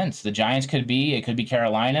make sense. The Giants could be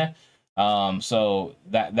Carolina. So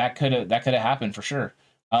that could have happened for sure.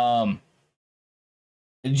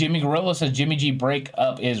 Jimmy Gorilla says Jimmy G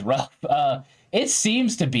breakup is rough. It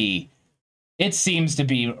seems to be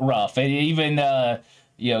rough. And even,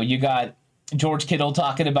 you got George Kittle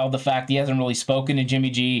talking about the fact he hasn't really spoken to Jimmy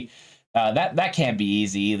G. That can't be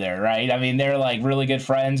easy either, right? I mean, they're like really good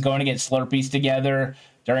friends, going to get Slurpees together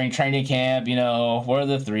during training camp. We're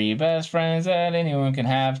the 3 best friends that anyone can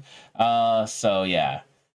have. So yeah.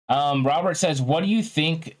 Robert says, what do you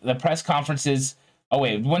think the press conferences? Oh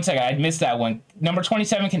wait, 1 second, I missed that one. Number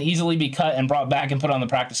 27 can easily be cut and brought back and put on the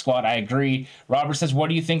practice squad. I agree. Robert says, what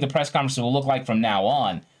do you think the press conferences will look like from now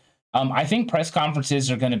on? I think press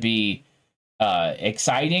conferences are going to be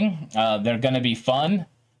exciting. They're going to be fun,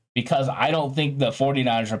 because I don't think the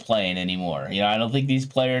 49ers are playing anymore. I don't think these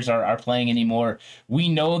players are playing anymore. We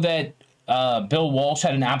know that Bill Walsh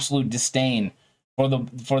had an absolute disdain for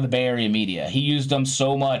the Bay Area media. He used them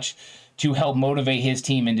so much to help motivate his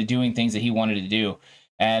team into doing things that he wanted to do.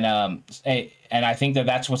 And I think that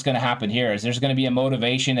that's what's going to happen here. Is there's going to be a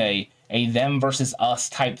motivation, a them versus us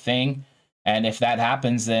type thing. And if that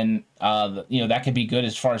happens, then that could be good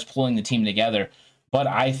as far as pulling the team together. But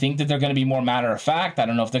I think that they're going to be more matter of fact. I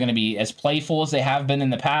don't know if they're going to be as playful as they have been in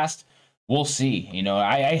the past. We'll see.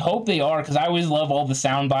 I hope they are, because I always love all the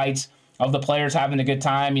sound bites of the players having a good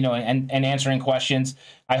time, and answering questions.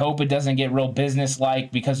 I hope it doesn't get real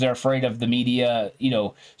business-like because they're afraid of the media,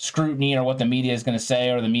 scrutiny or what the media is going to say,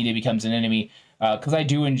 or the media becomes an enemy. Because I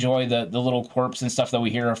do enjoy the little quirks and stuff that we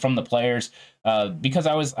hear from the players. Because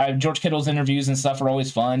George Kittle's interviews and stuff are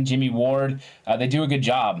always fun. Jimmy Ward, they do a good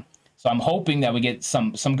job. So I'm hoping that we get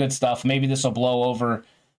some good stuff. Maybe this will blow over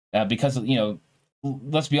because,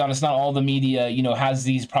 let's be honest, not all the media, has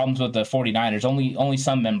these problems with the 49ers. Only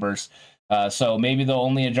some members. So maybe they'll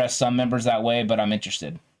only address some members that way, but I'm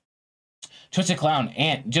interested. Twisted Clown,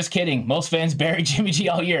 Ant, just kidding. Most fans bury Jimmy G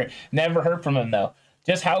all year. Never heard from him, though.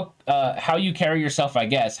 Just how you carry yourself, I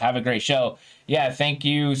guess. Have a great show. Yeah, thank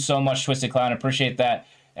you so much, Twisted Clown. Appreciate that.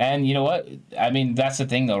 And you know what? I mean, that's the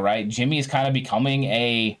thing, though, right? Jimmy is kind of becoming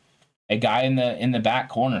a guy in the back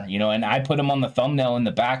corner, you know, and I put him on the thumbnail in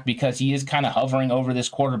the back because he is kind of hovering over this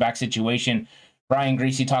quarterback situation. Brian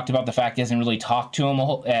Griese talked about the fact he hasn't really talked to him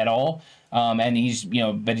at all. And he's, you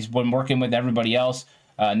know, but he's been working with everybody else.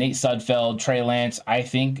 Nate Sudfeld, Trey Lance. I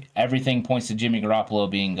think everything points to Jimmy Garoppolo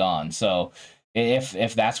being gone. So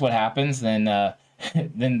if that's what happens, then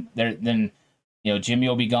then you know, Jimmy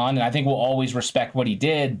will be gone, and I think we'll always respect what he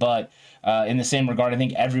did. But in the same regard, I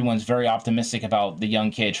think everyone's very optimistic about the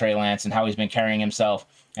young kid Trey Lance and how he's been carrying himself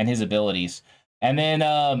and his abilities. And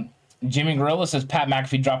then Jimmy Gorilla says Pat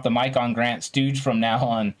McAfee dropped the mic on Grant Stooge from now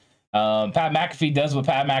on. Pat McAfee does what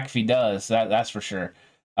Pat McAfee does. That's for sure.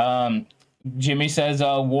 Jimmy says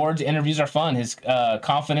Ward's interviews are fun. His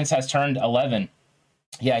confidence has turned 11.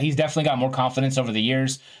 Yeah, he's definitely got more confidence over the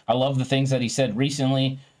years. I love the things that he said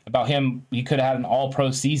recently about him. He could have had an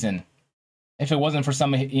all-pro season if it wasn't for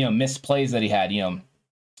some, you know, missed plays that he had, you know,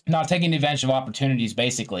 not taking advantage of opportunities,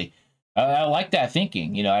 basically. I like that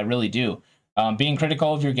thinking, you know, I really do. Being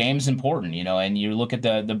critical of your game is important, you know, and you look at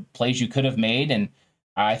the plays you could have made, and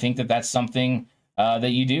I think that that's something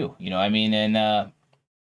that you do, you know, I mean, and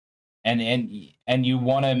you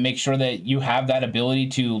want to make sure that you have that ability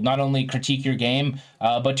to not only critique your game,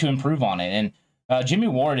 but to improve on it. And Jimmy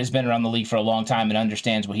Ward has been around the league for a long time and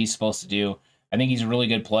understands what he's supposed to do. I think he's a really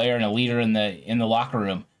good player and a leader in the locker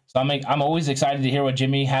room. So I'm always excited to hear what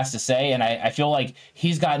Jimmy has to say, and I feel like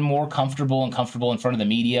he's gotten more comfortable in front of the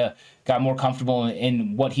media, got more comfortable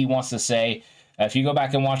in what he wants to say. If you go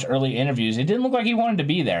back and watch early interviews, it didn't look like he wanted to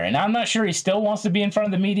be there. And I'm not sure he still wants to be in front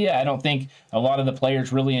of the media. I don't think a lot of the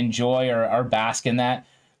players really enjoy or bask in that.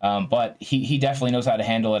 But he definitely knows how to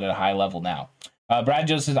handle it at a high level now. Brad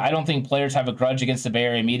Joe says, I don't think players have a grudge against the Bay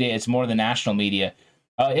Area media. It's more the national media.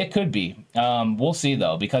 It could be. We'll see,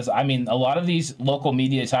 though, because, I mean, a lot of these local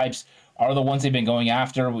media types are the ones they've been going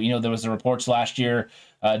after. You know, there was the reports last year.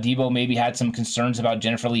 Debo maybe had some concerns about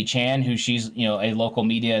Jennifer Lee Chan, who she's, you know, a local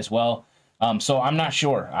media as well. So I'm not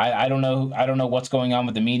sure. I don't know. I don't know what's going on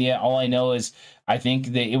with the media. All I know is I think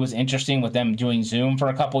that it was interesting with them doing Zoom for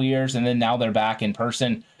a couple years, and then now they're back in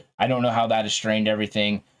person. I don't know how that has strained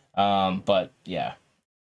everything. But yeah.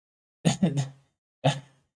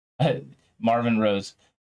 Marvin Rose.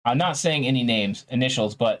 I'm not saying any names,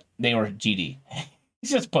 initials, but they were GD. He's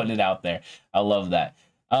just putting it out there. I love that.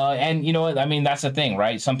 And you know what? I mean, that's the thing,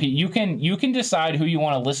 right? Some people, you can decide who you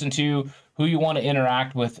want to listen to, who you want to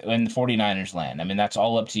interact with in the 49ers land. I mean, that's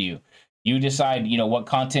all up to you. You decide, you know, what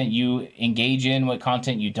content you engage in, what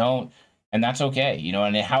content you don't, and that's okay. You know,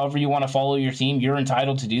 and however you want to follow your team, you're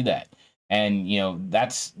entitled to do that. And, you know,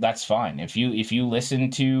 that's fine. If you listen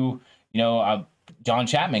to, you know, John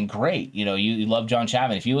Chapman, great. You know, you love John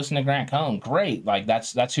Chapman. If you listen to Grant Cohn, great. Like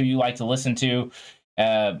that's who you like to listen to.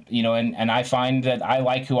 You know, and I find that I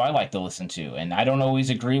like who I like to listen to, and I don't always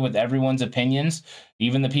agree with everyone's opinions,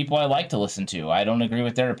 even the people I like to listen to. I don't agree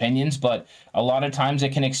with their opinions, but a lot of times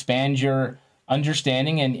it can expand your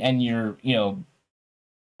understanding and your, you know,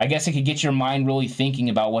 I guess it could get your mind really thinking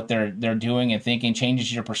about what they're doing and thinking,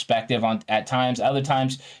 changes your perspective on at times. Other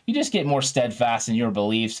times you just get more steadfast in your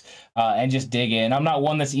beliefs and just dig in. I'm not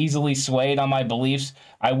one that's easily swayed on my beliefs.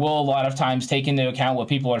 I will a lot of times take into account what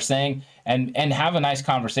people are saying and have a nice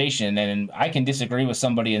conversation. And I can disagree with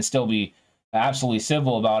somebody and still be absolutely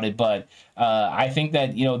civil about it. But I think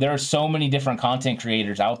that, you know, there are so many different content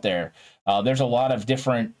creators out there. There's a lot of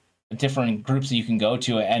different groups that you can go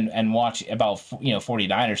to and watch about, you know,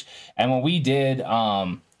 49ers. And when we did, you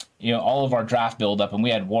know, all of our draft build up and we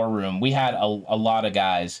had War Room, we had a lot of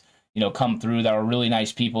guys, you know, come through that were really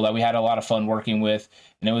nice people that we had a lot of fun working with,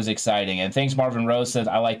 and it was exciting. And thanks, Marvin Rose says,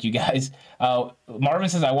 I like you guys. Marvin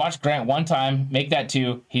says, I watched Grant one time, make that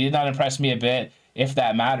two. He did not impress me a bit, if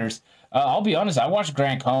that matters. I'll be honest, I watched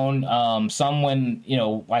Grant Cohn some when, you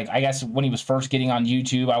know, like I guess when he was first getting on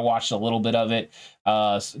YouTube, I watched a little bit of it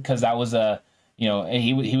because that was you know,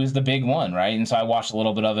 he was the big one, right? And so I watched a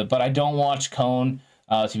little bit of it, but I don't watch Cohn,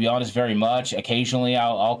 to be honest, very much. Occasionally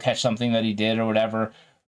I'll catch something that he did or whatever,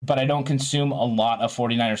 but I don't consume a lot of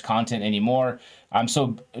 49ers content anymore.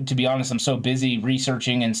 To be honest, I'm so busy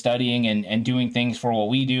researching and studying and doing things for what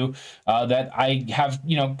we do that I have,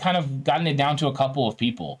 you know, kind of gotten it down to a couple of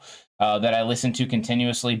people that I listen to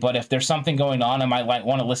continuously. But if there's something going on, I might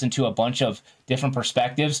want to listen to a bunch of different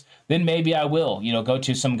perspectives, then maybe I will, you know, go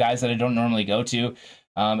to some guys that I don't normally go to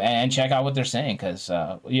and check out what they're saying. Because,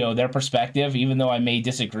 you know, their perspective, even though I may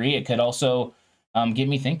disagree, it could also get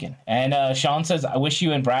me thinking. And Sean says, I wish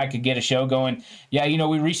you and Brad could get a show going. Yeah,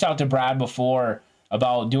 we reached out to Brad before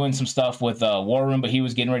about doing some stuff with War Room, but he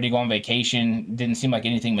was getting ready to go on vacation. Didn't seem like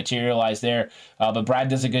anything materialized there. But Brad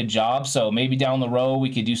does a good job, so maybe down the road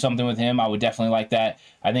we could do something with him. I would definitely like that.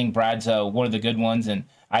 I think Brad's one of the good ones, and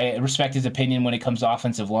I respect his opinion when it comes to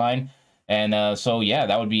offensive line. And so, yeah,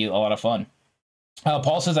 that would be a lot of fun.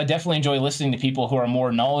 Paul says, I definitely enjoy listening to people who are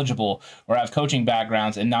more knowledgeable or have coaching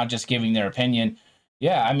backgrounds and not just giving their opinion.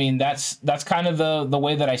 Yeah, I mean, that's kind of the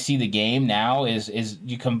way that I see the game now is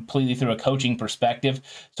you completely through a coaching perspective.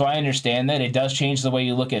 So I understand that it does change the way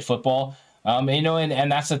you look at football.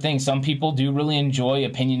 And that's the thing. Some people do really enjoy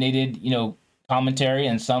opinionated, commentary,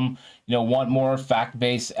 and some, want more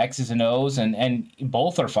fact-based X's and O's, and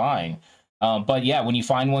both are fine. But yeah, when you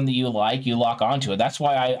find one that you like, you lock onto it. That's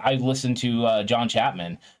why I listen to John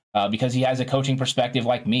Chapman, because he has a coaching perspective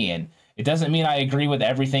like me. And it doesn't mean I agree with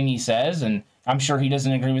everything he says, and I'm sure he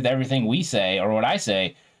doesn't agree with everything we say or what I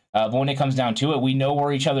say. But when it comes down to it, we know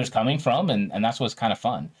where each other's coming from, and that's what's kind of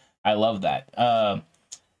fun. I love that.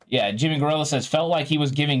 Yeah, Jimmy Gorilla says, felt like he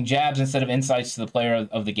was giving jabs instead of insights to the player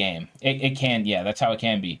of the game. It can, yeah, that's how it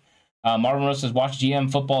can be. Marvin Rose says, watch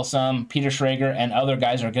GM football some. Peter Schrager and other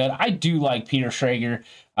guys are good. I do like Peter Schrager.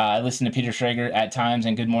 I listen to Peter Schrager at times,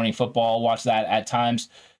 and Good Morning Football. Watch that at times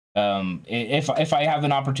if I have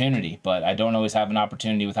an opportunity, but I don't always have an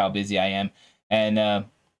opportunity with how busy I am. And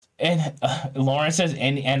Lawrence says,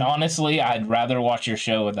 and honestly, I'd rather watch your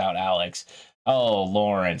show without Alex. Oh,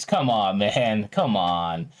 Lawrence, come on, man, come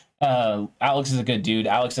on. Alex is a good dude.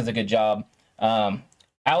 Alex does a good job. Brad,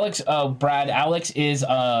 Alex is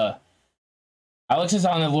on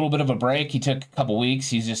a little bit of a break. He took a couple weeks.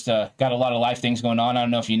 He's just got a lot of life things going on. I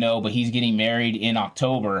don't know if you know, but he's getting married in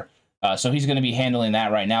October. So he's going to be handling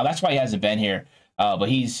that right now. That's why he hasn't been here. But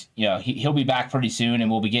he's, he'll be back pretty soon,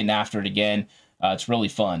 and we'll be getting after it again. It's really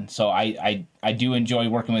fun. So I do enjoy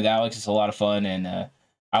working with Alex. It's a lot of fun, and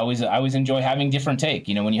I always enjoy having different take.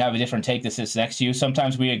 When you have a different take that sits next to you,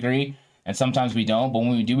 sometimes we agree and sometimes we don't. But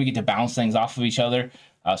when we do, we get to bounce things off of each other.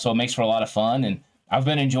 So it makes for a lot of fun. And I've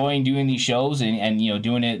been enjoying doing these shows and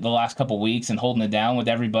doing it the last couple of weeks and holding it down with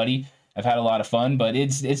everybody. I've had a lot of fun, but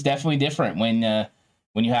it's definitely different when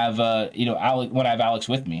you have Alex, when I have Alex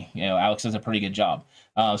with me. Alex does a pretty good job.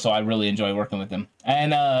 So I really enjoy working with him.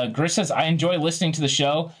 And Grish says, I enjoy listening to the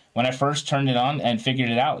show when I first turned it on and figured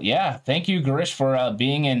it out. Yeah, thank you, Grish, for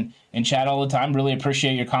being in chat all the time. Really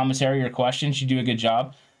appreciate your commentary, your questions. You do a good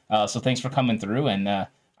job. So thanks for coming through. And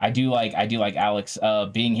I do like Alex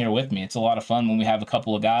being here with me. It's a lot of fun when we have a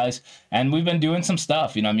couple of guys, and we've been doing some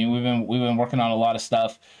stuff. We've been working on a lot of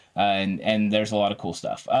stuff. And there's a lot of cool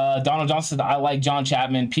stuff. Donald Johnson said, I like John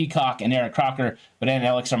Chapman, Peacock, and Eric Crocker, but Ed and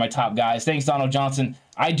Alex are my top guys. Thanks, Donald Johnson.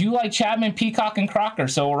 I do like Chapman, Peacock, and Crocker,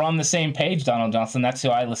 so we're on the same page, Donald Johnson. That's who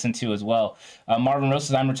I listen to as well. Marvin Rose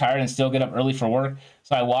says, I'm retired and still get up early for work,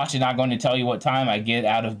 so I watch it, not going to tell you what time I get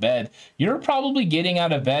out of bed. You're probably getting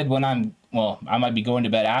out of bed when I might be going to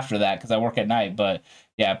bed after that because I work at night, but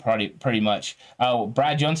yeah, pretty much.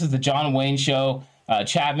 Brad Jones says, the John Wayne Show,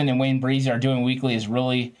 Chapman and Wayne Breezy are doing weekly is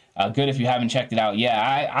really good if you haven't checked it out.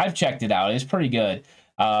 Yeah, I've checked it out. It's pretty good.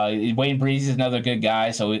 Wayne Breezy is another good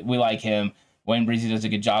guy, so we like him. Wayne Breezy does a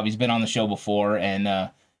good job. He's been on the show before,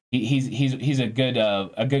 and he's a good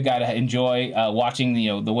guy to enjoy watching.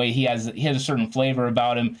 The way he has a certain flavor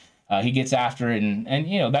about him. He gets after it,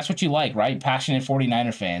 and that's what you like, right? Passionate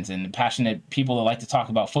 49er fans and passionate people that like to talk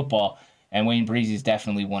about football. And Wayne Breezy is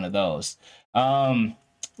definitely one of those.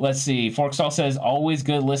 Let's see. Forksall says, always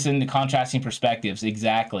good listen to contrasting perspectives.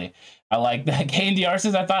 Exactly. I like that. KNDR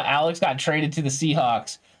says, I thought Alex got traded to the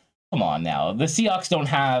Seahawks. Come on now. The Seahawks don't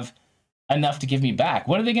have enough to give me back.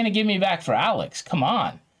 What are they going to give me back for Alex? Come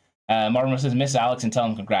on. Martin says, miss Alex and tell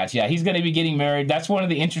him congrats. Yeah, he's going to be getting married. That's one of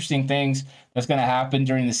the interesting things that's going to happen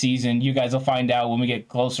during the season. You guys will find out when we get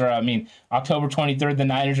closer. October 23rd, the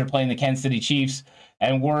Niners are playing the Kansas City Chiefs,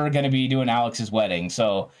 and we're going to be doing Alex's wedding.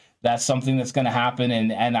 So that's something that's going to happen,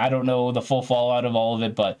 and I don't know the full fallout of all of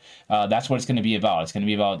it, but that's what it's going to be about. It's going to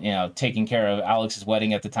be about taking care of Alex's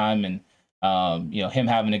wedding at the time, and him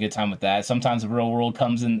having a good time with that. Sometimes the real world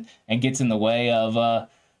comes in and gets in the way of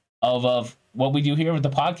what we do here with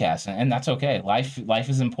the podcast, and that's okay. Life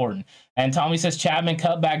is important. And Tommy says, Chapman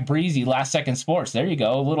cut back Breezy, last second sports. There you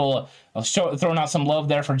go. A little throwing out some love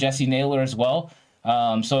there for Jesse Naylor as well.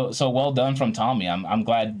 So well done from Tommy. I'm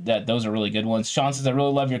glad that those are really good ones. Sean says, I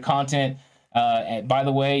really love your content. And by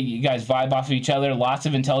the way, you guys vibe off of each other. Lots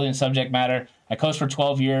of intelligent subject matter. I coached for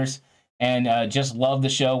 12 years and just love the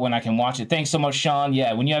show when I can watch it. Thanks so much, Sean.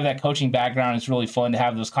 Yeah, when you have that coaching background, it's really fun to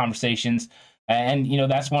have those conversations. And,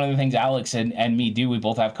 that's one of the things Alex and me do. We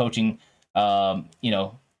both have coaching you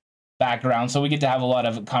know, background. So we get to have a lot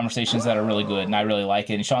of conversations that are really good, and I really like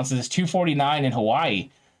it. And Sean says it's 2:49 in Hawaii.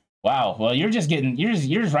 Wow. Well, you're just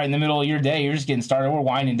right in the middle of your day. You're just getting started. We're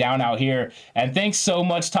winding down out here. And thanks so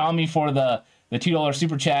much, Tommy, for the $2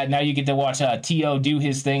 super chat. Now you get to watch T.O. do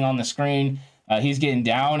his thing on the screen. He's getting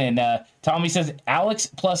down. And Tommy says Alex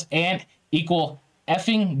plus Ant equal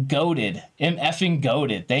effing goated. Effing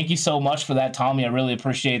goated. Thank you so much for that, Tommy. I really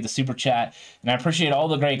appreciate the super chat. And I appreciate all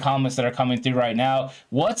the great comments that are coming through right now.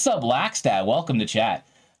 What's up, Laxdad? Welcome to chat.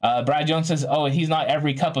 Brad Jones says, oh, he's not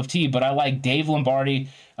every cup of tea, but I like Dave Lombardi,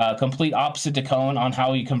 complete opposite to Cone on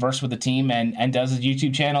how he converses with the team and does his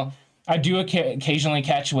YouTube channel. I do occasionally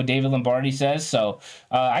catch what David Lombardi says, so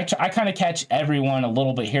I kind of catch everyone a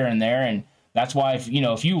little bit here and there, and that's why if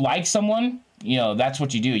you like someone, that's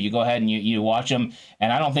what you do. You go ahead and you watch them,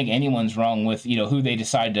 and I don't think anyone's wrong with who they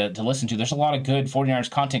decide to listen to. There's a lot of good 49ers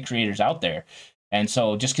content creators out there, and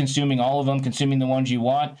so just consuming all of them, consuming the ones you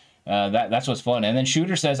want. That's what's fun. And then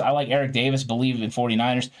Shooter says, I like Eric Davis, believe in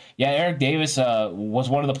 49ers. Yeah, Eric Davis was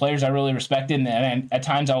one of the players I really respected, and at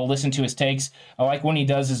times I will listen to his takes. I like when he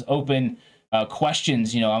does his open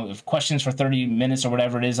questions, questions for 30 minutes or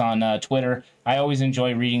whatever it is on Twitter. I always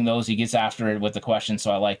enjoy reading those. He gets after it with the questions,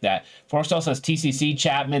 so I like that. Forstall says TCC,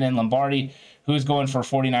 Chapman, and Lombardi, who's going for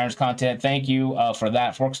 49ers content. Thank you for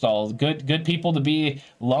that, Forstall. Good people to be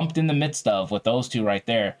lumped in the midst of with those two right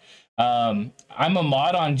there. I'm a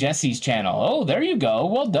mod on Jesse's channel. Oh, there you go.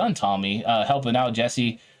 Well done, Tommy. Helping out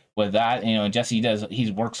Jesse with that. Jesse he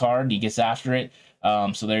works hard. He gets after it.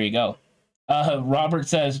 So there you go. Robert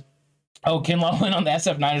says, oh, Kinlaw went on the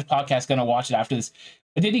SF Niners podcast. Going to watch it after this.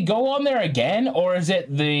 Did he go on there again, or is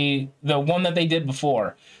it the one that they did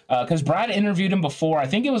before? Because Brad interviewed him before. I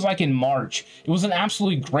think it was like in March. It was an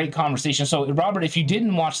absolutely great conversation. So, Robert, if you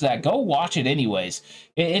didn't watch that, go watch it anyways.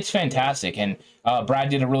 It's fantastic. And Brad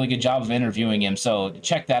did a really good job of interviewing him. So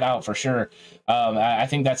check that out for sure. I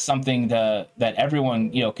think that's something that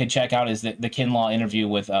everyone could check out is the Kinlaw interview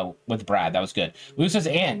with Brad. That was good. Lou says,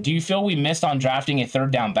 Ant, do you feel we missed on drafting a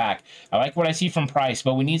third down back? I like what I see from Price,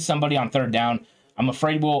 but we need somebody on third down. I'm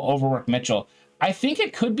afraid we'll overwork Mitchell. I think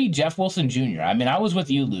it could be Jeff Wilson Jr. I mean, I was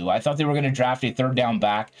with you, Lou. I thought they were going to draft a third down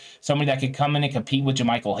back, somebody that could come in and compete with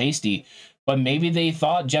JaMycal Hasty. But maybe they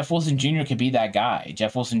thought Jeff Wilson Jr. could be that guy.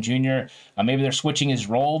 Jeff Wilson Jr., maybe they're switching his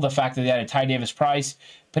role. The fact that they had a Ty Davis Price,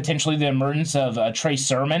 potentially the emergence of Trey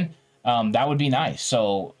Sermon, that would be nice.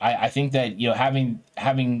 So I think that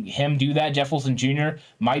having him do that, Jeff Wilson Jr.,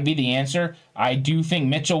 might be the answer. I do think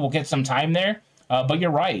Mitchell will get some time there. But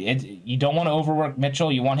you're right. You don't want to overwork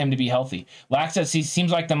Mitchell. You want him to be healthy. Lax says he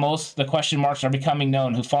seems like the question marks are becoming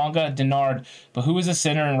known. Hufanga, Denard, but who is the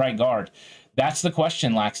center and right guard? That's the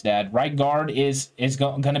question, Laxdad. Right guard is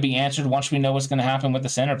going to be answered once we know what's going to happen with the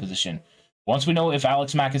center position. Once we know if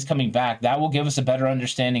Alex Mack is coming back, that will give us a better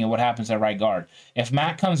understanding of what happens at right guard. If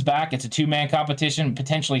Mack comes back, it's a two-man competition,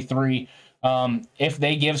 potentially three. If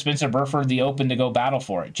they give Spencer Burford the open to go battle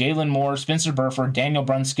for it. Jalen Moore, Spencer Burford, Daniel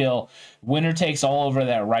Brunskill, winner takes all over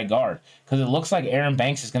that right guard because it looks like Aaron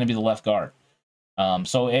Banks is going to be the left guard.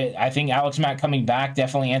 I think Alex Mack coming back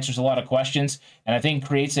definitely answers a lot of questions, and I think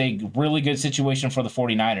creates a really good situation for the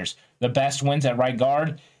 49ers. The best wins at right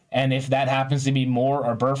guard, and if that happens to be Moore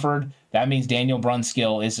or Burford, that means Daniel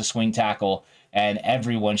Brunskill is the swing tackle, and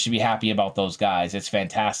everyone should be happy about those guys. It's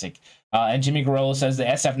fantastic. And Jimmy Garola says the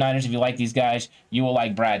SF Niners, if you like these guys, you will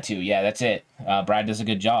like Brad too. Yeah, that's it. Brad does a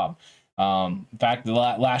good job. In fact,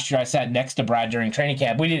 last year I sat next to Brad during training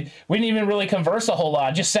camp. We didn't even really converse a whole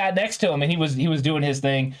lot. Just sat next to him, and he was doing his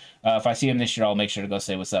thing. If I see him this year, I'll make sure to go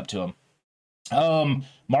say what's up to him.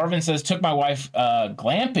 Marvin says, took my wife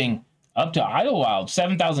glamping up to Idlewild,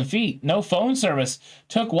 7,000 feet, no phone service.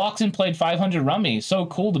 Took walks and played 500 rummy. So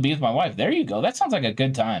cool to be with my wife. There you go. That sounds like a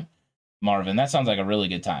good time, Marvin. That sounds like a really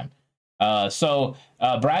good time. So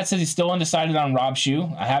Brad says he's still undecided on Rob Shue.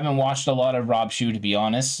 I haven't watched a lot of Rob Shue, to be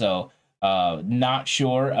honest, so not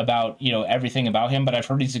sure about everything about him, but I've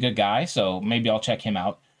heard he's a good guy, so maybe I'll check him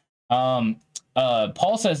out.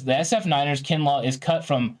 Paul says the SF Niners Kinlaw is cut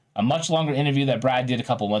from a much longer interview that Brad did a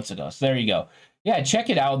couple months ago. So there you go. Yeah, check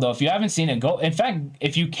it out, though. If you haven't seen it, go. In fact,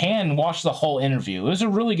 if you can, watch the whole interview. It was a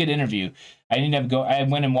really good interview. I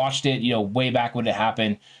went and watched it, way back when it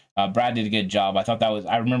happened. Brad did a good job.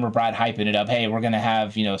 I remember Brad hyping it up. Hey, we're going to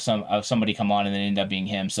have, somebody come on, and then it ended up being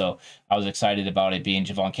him. So I was excited about it being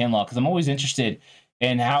Javon Kinlaw because I'm always interested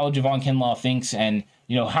in how Javon Kinlaw thinks and,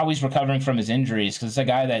 how he's recovering from his injuries because it's a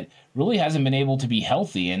guy that really hasn't been able to be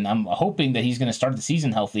healthy. And I'm hoping that he's going to start the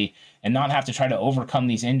season healthy and not have to try to overcome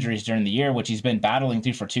these injuries during the year, which he's been battling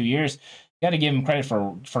through for 2 years. You got to give him credit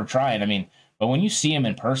for trying. I mean, but when you see him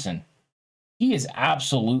in person, he is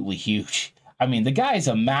absolutely huge. I mean, the guy is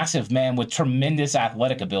a massive man with tremendous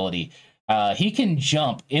athletic ability. He can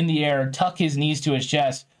jump in the air, tuck his knees to his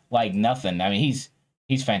chest like nothing. I mean,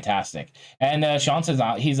 he's fantastic. And Sean says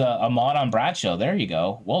he's a mod on Bradshaw. There you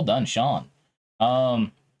go. Well done, Sean.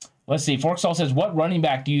 Let's see. Forksall says, what running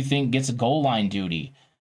back do you think gets a goal line duty?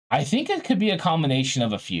 I think it could be a combination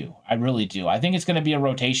of a few. I really do. I think it's going to be a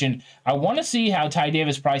rotation. I want to see how Ty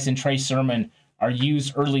Davis-Price and Trey Sermon are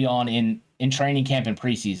used early on in training camp and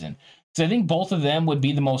preseason. So I think both of them would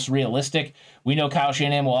be the most realistic. We know Kyle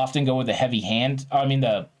Shanahan will often go with a heavy hand. I mean,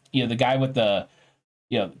 the guy with the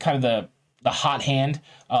kind of the hot hand.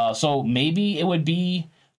 So maybe it would be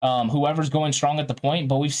whoever's going strong at the point.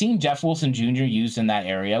 But we've seen Jeff Wilson Jr. used in that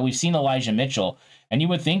area. We've seen Elijah Mitchell. And you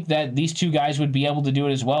would think that these two guys would be able to do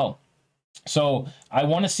it as well. So I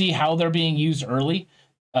want to see how they're being used early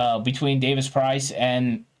between Davis-Price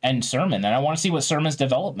and Sermon. And I want to see what Sermon's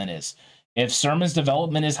development is. If Sermon's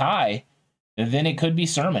development is high, then it could be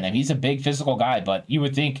Sermon. I mean, he's a big physical guy, but you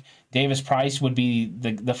would think Davis-Price would be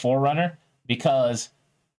the forerunner because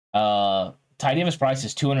Ty Davis-Price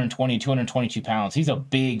is 222 pounds. He's a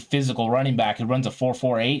big physical running back who runs a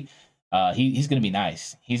 4.48. He's going to be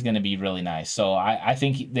nice. He's going to be really nice. So I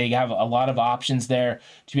think they have a lot of options there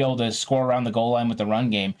to be able to score around the goal line with the run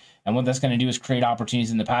game. And what that's going to do is create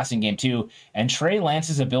opportunities in the passing game too. And Trey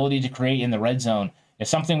Lance's ability to create in the red zone is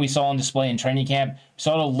something we saw on display in training camp.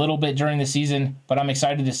 Saw it a little bit during the season, but I'm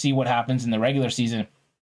excited to see what happens in the regular season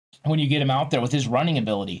when you get him out there with his running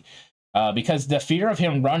ability. Because the fear of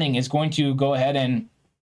him running is going to go ahead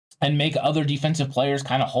and make other defensive players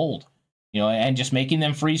kind of hold. And just making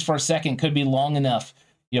them freeze for a second could be long enough,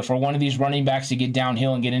 for one of these running backs to get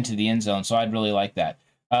downhill and get into the end zone. So I'd really like that.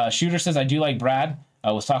 Shooter says, I do like Brad.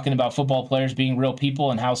 I was talking about football players being real people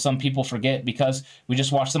and how some people forget because we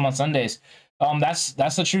just watch them on Sundays. That's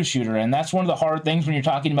the true, Shooter. And that's one of the hard things when you're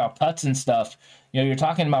talking about cuts and stuff. You're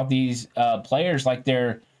talking about these players like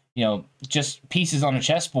they're, just pieces on a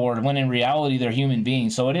chessboard when in reality they're human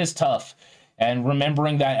beings. So it is tough. And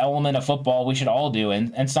remembering that element of football, we should all do.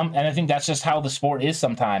 And I think that's just how the sport is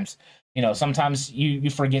sometimes. Sometimes you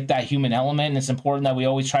forget that human element, and it's important that we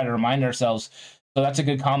always try to remind ourselves. So that's a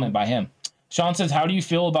good comment by him. Sean says, how do you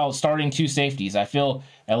feel about starting two safeties? I feel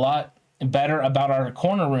a lot better about our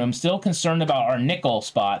corner room. Still concerned about our nickel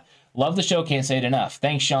spot. Love the show. Can't say it enough.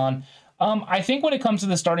 Thanks, Sean. I think when it comes to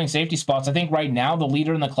the starting safety spots, I think right now the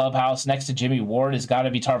leader in the clubhouse next to Jimmy Ward has got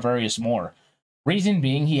to be Tarvarius Moore. Reason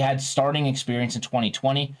being, he had starting experience in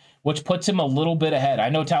 2020, which puts him a little bit ahead. I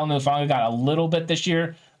know Talanoa Hufanga got a little bit this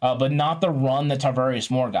year, but not the run that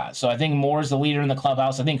Tarvarius Moore got. So I think Moore is the leader in the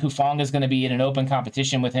clubhouse. I think Hufanga is going to be in an open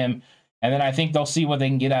competition with him. And then I think they'll see what they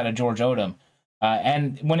can get out of George Odom.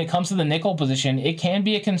 And when it comes to the nickel position, it can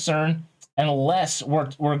be a concern unless we're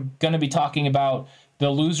going to be talking about the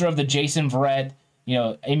loser of the Jason Verrett,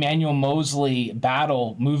 Emmanuel Mosley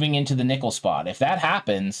battle moving into the nickel spot. If that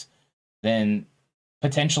happens, then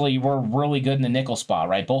potentially we're really good in the nickel spot,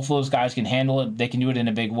 right? Both of those guys can handle it. They can do it in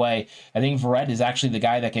a big way. I think Verrett is actually the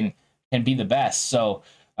guy that can be the best. So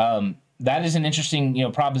that is an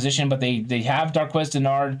interesting, proposition, but they have Darqueze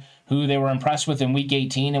Dennard, who they were impressed with in week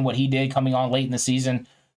 18 and what he did coming on late in the season.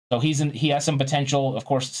 So he has some potential. Of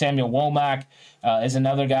course, Samuel Womack is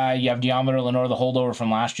another guy. You have Deommodore Lenoir, the holdover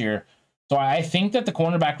from last year. So I think that the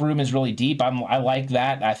cornerback room is really deep. I like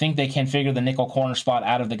that. I think they can figure the nickel corner spot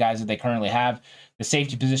out of the guys that they currently have. The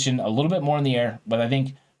safety position a little bit more in the air, but I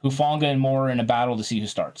think Hufanga and Moore are in a battle to see who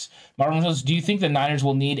starts. Marvin says, do you think the Niners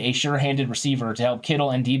will need a sure-handed receiver to help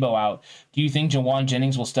Kittle and Debo out? Do you think Jawan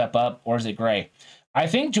Jennings will step up, or is it Gray? I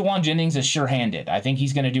think Jawan Jennings is sure-handed. I think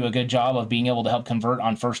he's going to do a good job of being able to help convert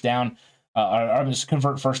on first down, or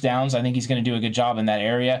convert first downs. I think he's going to do a good job in that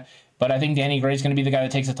area. But I think Danny Gray is going to be the guy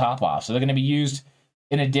that takes the top off. So they're going to be used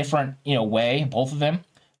in a different, way, both of them.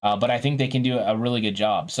 But I think they can do a really good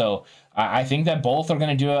job. So I think that both are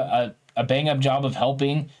going to do a bang-up job of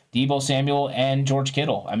helping Deebo Samuel and George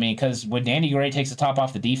Kittle. I mean, because when Danny Gray takes the top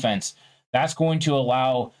off the defense, that's going to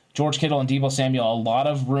allow George Kittle and Deebo Samuel a lot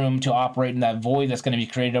of room to operate in that void that's going to be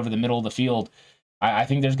created over the middle of the field. I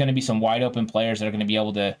think there's going to be some wide-open players that are going to be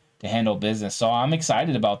able to handle business. So I'm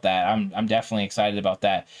excited about that. I'm definitely excited about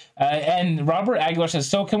that. And Robert Aguilar says,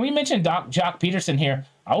 so can we mention Jock Peterson here?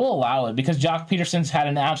 I will allow it because Jock Peterson's had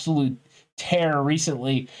an absolute tear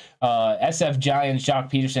recently. SF Giants,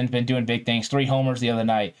 Jock Peterson's been doing big things. 3 homers the other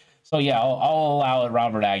night. So yeah, I'll allow it,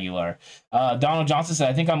 Robert Aguilar. Donald Johnson said,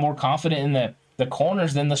 I think I'm more confident in the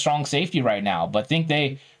corners than the strong safety right now, but think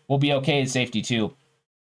they will be okay at safety too.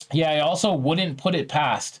 Yeah, I also wouldn't put it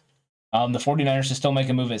past the 49ers to still make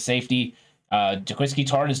a move at safety. Jaquiski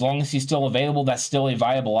Tartt, as long as he's still available, that's still a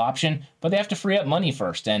viable option, but they have to free up money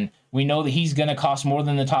first. And we know that he's going to cost more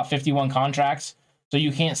than the top 51 contracts, so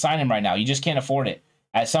you can't sign him right now. You just can't afford it.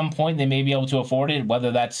 At some point, they may be able to afford it,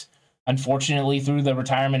 whether that's unfortunately through the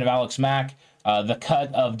retirement of Alex Mack, the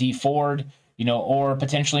cut of Dee Ford, or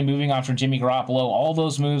potentially moving on from Jimmy Garoppolo. All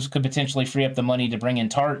those moves could potentially free up the money to bring in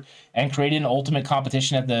Tartt and create an ultimate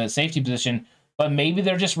competition at the safety position. But maybe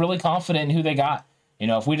they're just really confident in who they got.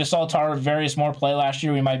 If we just saw Tarvarius Moore play last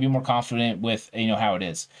year, we might be more confident with, how it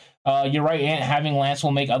is. You're right, Ant, having Lance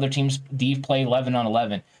will make other teams deep play 11 on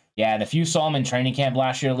 11. Yeah, and if you saw him in training camp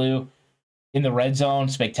last year, Lou, in the red zone,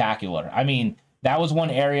 spectacular. I mean, that was one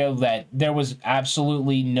area that there was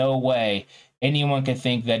absolutely no way anyone could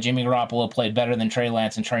think that Jimmy Garoppolo played better than Trey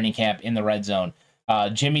Lance in training camp in the red zone.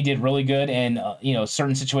 Jimmy did really good in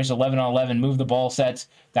certain situations, 11 on 11, move the ball sets.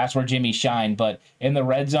 That's where Jimmy shined. But in the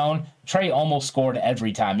red zone, Trey almost scored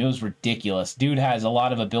every time. It was ridiculous. Dude has a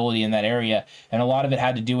lot of ability in that area, and a lot of it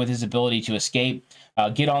had to do with his ability to escape,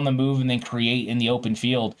 get on the move, and then create in the open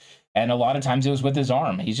field. And a lot of times it was with his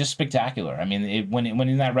arm. He's just spectacular. I mean, when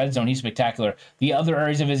in that red zone, he's spectacular. The other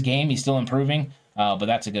areas of his game, he's still improving, but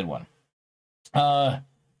that's a good one.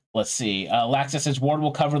 Let's see. Laxa says Ward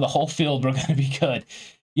will cover the whole field. We're going to be good.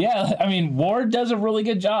 Yeah, I mean, Ward does a really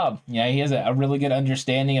good job. Yeah, he has a really good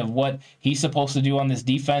understanding of what he's supposed to do on this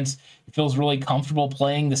defense. He feels really comfortable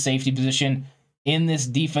playing the safety position in this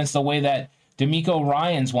defense the way that DeMeco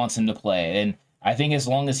Ryans wants him to play. And I think as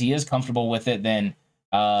long as he is comfortable with it, then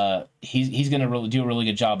he's going to really do a really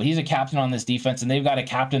good job. But he's a captain on this defense, and they've got a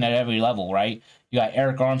captain at every level, right? You got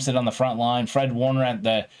Eric Armstead on the front line, Fred Warner at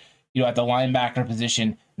the linebacker position,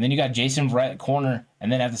 and then you got Jason Verrett at corner,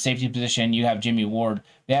 and then at the safety position, you have Jimmy Ward.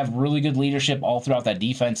 They have really good leadership all throughout that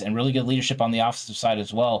defense and really good leadership on the offensive side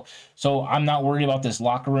as well. So I'm not worried about this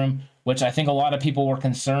locker room, which I think a lot of people were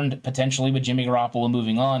concerned potentially with Jimmy Garoppolo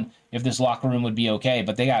moving on, if this locker room would be okay.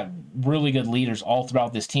 But they got really good leaders all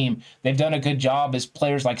throughout this team. They've done a good job as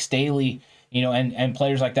players like Staley, and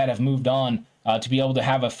players like that have moved on to be able to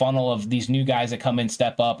have a funnel of these new guys that come in,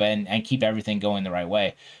 step up, and keep everything going the right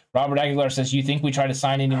way. Robert Aguilar says, you think we try to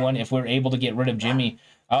sign anyone if we're able to get rid of Jimmy?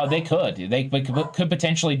 They could. They could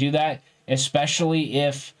potentially do that, especially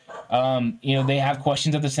if, they have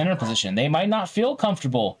questions at the center position. They might not feel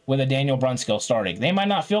comfortable with a Daniel Brunskill starting. They might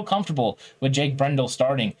not feel comfortable with Jake Brendel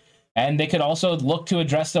starting. And they could also look to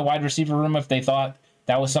address the wide receiver room if they thought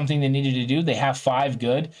that was something they needed to do. They have 5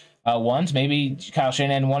 good ones. Maybe Kyle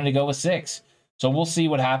Shanahan wanted to go with 6. So we'll see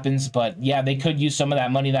what happens. But, yeah, they could use some of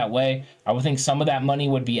that money that way. I would think some of that money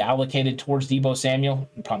would be allocated towards Deebo Samuel.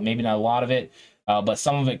 Maybe not a lot of it, but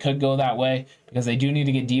some of it could go that way because they do need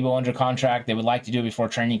to get Deebo under contract. They would like to do it before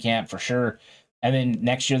training camp for sure. And then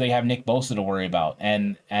next year they have Nick Bosa to worry about.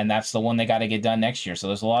 And that's the one they got to get done next year. So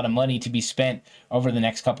there's a lot of money to be spent over the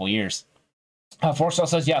next couple years. Forsell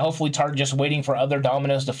says, yeah, hopefully Tartt just waiting for other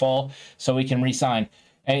dominoes to fall so he can re-sign.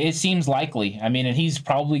 It seems likely. I mean, and he's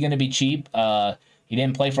probably going to be cheap. He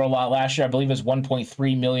didn't play for a lot last year. I believe it was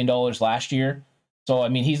 $1.3 million last year. So, I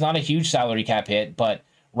mean, he's not a huge salary cap hit, but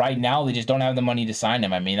right now they just don't have the money to sign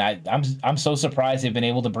him. I mean, I'm so surprised they've been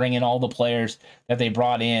able to bring in all the players that they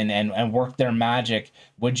brought in and work their magic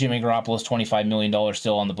with Jimmy Garoppolo's $25 million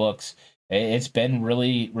still on the books. It's been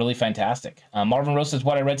really, really fantastic. Marvin Rose says,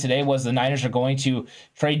 what I read today was the Niners are going to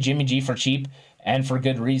trade Jimmy G for cheap and for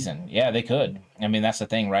good reason. Yeah, they could. I mean, that's the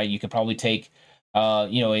thing, right? You could probably take, a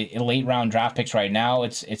late round draft picks right now.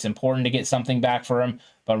 It's important to get something back for him,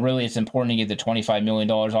 but really it's important to get the $25 million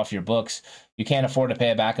off your books. You can't afford to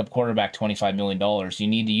pay a backup quarterback $25 million. You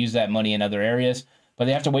need to use that money in other areas, but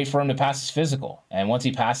they have to wait for him to pass his physical. And once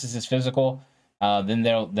he passes his physical, then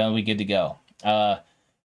they'll be good to go.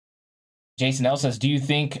 Jason L says, do you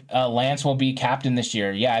think Lance will be captain this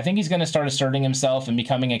year? Yeah, I think he's going to start asserting himself and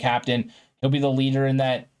becoming a captain. He'll be the leader in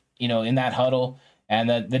that, in that huddle, and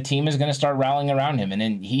the team is going to start rallying around him. And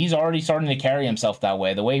then he's already starting to carry himself that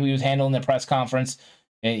way. The way he was handling the press conference,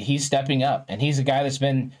 he's stepping up, and he's a guy that's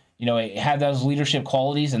been, had those leadership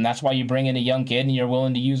qualities, and that's why you bring in a young kid and you're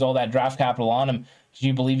willing to use all that draft capital on him because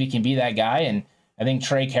you believe he can be that guy. And I think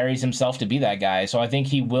Trey carries himself to be that guy. So I think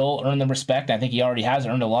he will earn the respect. I think he already has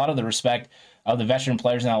earned a lot of the respect of the veteran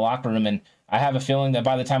players in that locker room. And I have a feeling that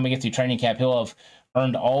by the time we get to training camp, he'll have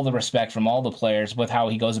earned all the respect from all the players with how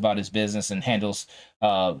he goes about his business and handles,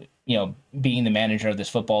 being the manager of this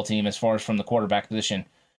football team as far as from the quarterback position.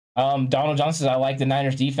 Donald Johnson says, I like the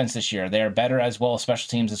Niners defense this year. They're better as well as special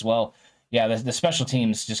teams as well. Yeah, the special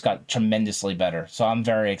teams just got tremendously better. So I'm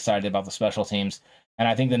very excited about the special teams. And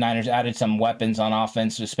I think the Niners added some weapons on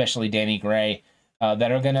offense, especially Danny Gray,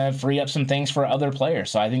 that are going to free up some things for other players.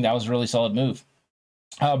 So I think that was a really solid move.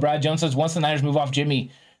 Brad Jones says once the Niners move off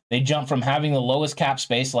Jimmy, they jump from having the lowest cap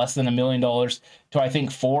space, less than $1 million, to I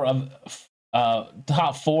think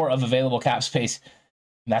top four of available cap space.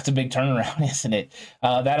 That's a big turnaround, isn't it?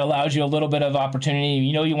 That allows you a little bit of opportunity.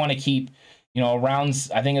 You want to keep, around,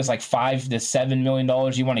 I think it's like $5 to $7 million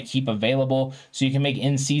you want to keep available so you can make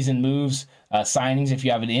in-season moves, signings if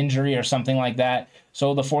you have an injury or something like that.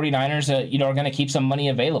 So the 49ers, are going to keep some money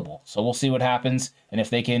available. So we'll see what happens. And if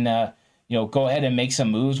they can, go ahead and make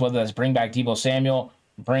some moves, whether that's bring back Deebo Samuel,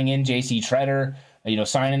 bring in J.C. Treader,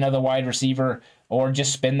 sign another wide receiver, or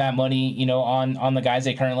just spend that money, on the guys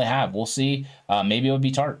they currently have. We'll see. Maybe it would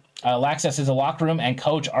be Tart. Laxus says the locker room and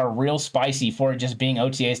coach are real spicy for it just being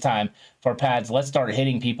OTA's time for pads. Let's start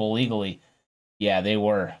hitting people legally. Yeah, they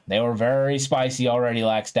were. They were very spicy already,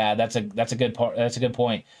 Lax Dad. That's a good part. That's a good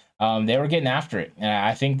point. They were getting after it, and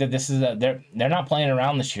I think that this is they're not playing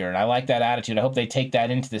around this year, and I like that attitude. I hope they take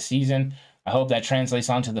that into the season. I hope that translates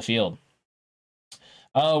onto the field.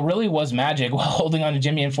 Really was magic while holding on to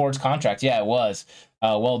Jimmy and Ford's contracts. Yeah, it was.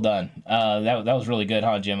 Well done. That was really good,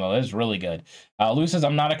 huh, Jimmo? It was really good. Lou says,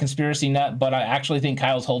 I'm not a conspiracy nut, but I actually think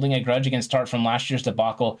Kyle's holding a grudge against Tart from last year's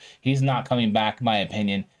debacle. He's not coming back, my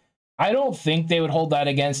opinion. I don't think they would hold that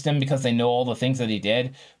against him because they know all the things that he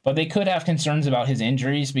did, but they could have concerns about his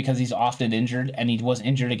injuries because he's often injured, and he was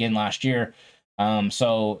injured again last year.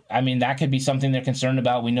 So, I mean, that could be something they're concerned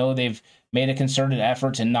about. We know they've made a concerted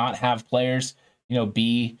effort to not have players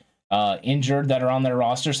be injured that are on their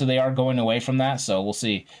roster, so they are going away from that. So we'll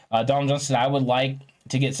see. Donald Johnson said, I would like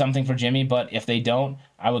to get something for Jimmy, but if they don't,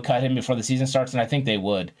 I would cut him before the season starts, and I think they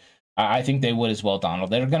would. I think they would as well, Donald.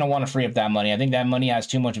 They're going to want to free up that money. I think that money has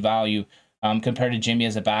too much value compared to Jimmy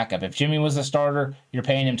as a backup. If Jimmy was a starter, you're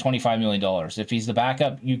paying him $25 million. If he's the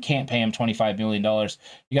backup, you can't pay him $25 million.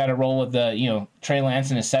 You got to roll with the, Trey Lance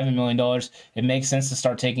and his $7 million. It makes sense to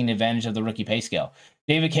start taking advantage of the rookie pay scale.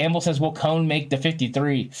 David Campbell says, will Cone make the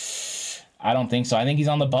 53? I don't think so. I think he's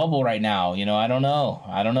on the bubble right now. I don't know.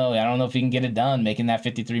 I don't know if he can get it done. Making that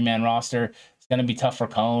 53-man roster, it's going to be tough for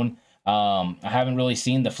Cone. I haven't really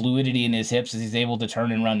seen the fluidity in his hips as he's able to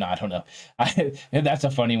turn and run. No, I don't know. That's a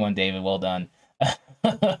funny one, David. Well done.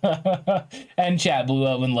 And chat blew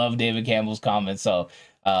up and loved David Campbell's comments, so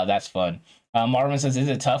that's fun. Marvin says, is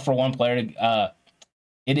it tough for one player to...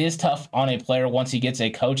 It is tough on a player once he gets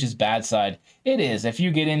a coach's bad side. It is. If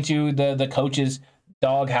you get into the coach's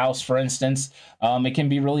doghouse, for instance, it can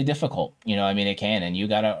be really difficult. It can, and you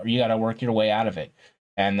gotta work your way out of it.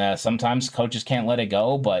 And sometimes coaches can't let it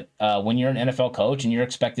go. But when you're an NFL coach and you're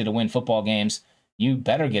expected to win football games, you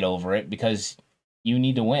better get over it because you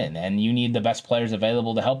need to win, and you need the best players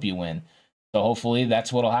available to help you win. So hopefully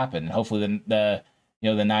that's what'll happen. Hopefully the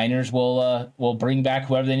Niners will bring back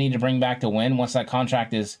whoever they need to bring back to win once that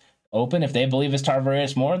contract is open. If they believe it's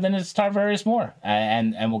Tarvarius Moore, then it's Tarvarius Moore,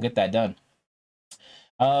 and we'll get that done.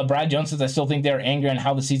 Brad Jones says, I still think they're angry on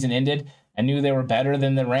how the season ended and knew they were better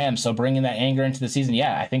than the Rams, so bringing that anger into the season,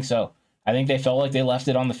 yeah, I think so. I think they felt like they left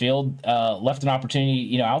it on the field, left an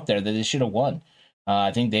opportunity, out there that they should have won.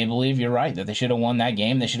 I think they believe you're right, that they should have won that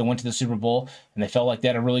game. They should have went to the Super Bowl, and they felt like they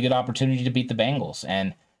had a really good opportunity to beat the Bengals,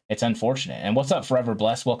 and it's unfortunate. And what's up, Forever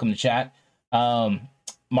Blessed? Welcome to chat. Marvin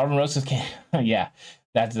Rose says, yeah,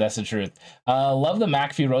 that's the truth. Love the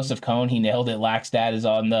McAfee roast of Cone. He nailed it. Lax Dad is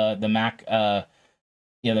on the the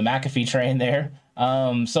McAfee train there.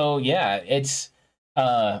 So yeah, it's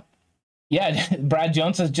Brad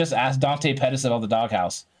Jones has just asked Dante Pettis about the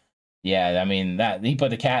doghouse. Yeah, I mean that he put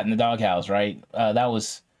the cat in the doghouse, right?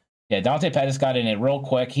 Dante Pettis got in it real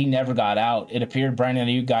quick. He never got out. It appeared Brandon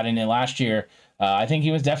Ayuk got in it last year. I think he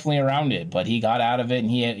was definitely around it, but he got out of it, and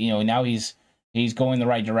he, now he's going the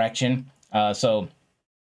right direction. So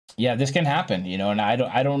yeah, this can happen, and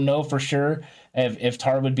I don't know for sure if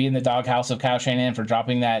Tar would be in the doghouse of Kyle Shanahan for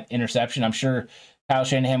dropping that interception. I'm sure Kyle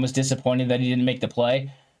Shanahan was disappointed that he didn't make the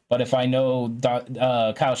play, but if I know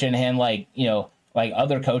Kyle Shanahan like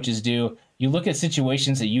other coaches do, you look at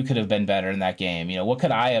situations that you could have been better in that game. What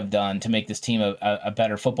could I have done to make this team a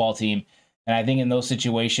better football team? And I think in those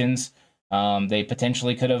situations, they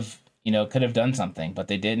potentially could have done something, but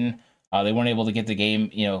they didn't. They weren't able to get the game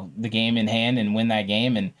in hand and win that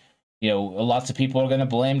game. And, lots of people are going to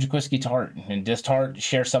blame Jaquiski Tart. And does Tart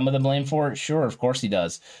share some of the blame for it? Sure, of course he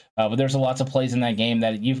does. But there's lots of plays in that game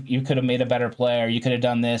that you could have made a better play, or you could have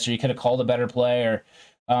done this, or you could have called a better play, or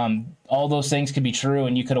all those things could be true,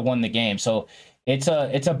 and you could have won the game. So it's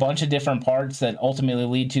a bunch of different parts that ultimately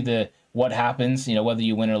lead to what happens, whether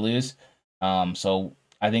you win or lose. So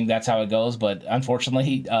I think that's how it goes. But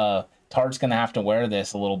unfortunately, Tart's going to have to wear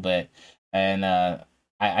this a little bit. And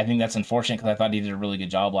I think that's unfortunate because I thought he did a really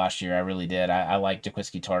good job last year. I really did. I like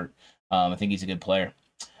Jaquiski Tart. I think he's a good player.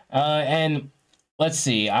 And let's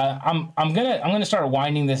see. I'm gonna start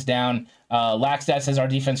winding this down. Laxdad says our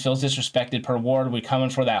defense feels disrespected per Ward. We're coming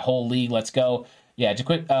for that whole league. Let's go. Yeah, to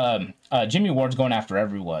quit. Jimmy Ward's going after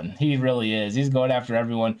everyone. He really is. He's going after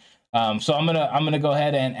everyone. So I'm gonna go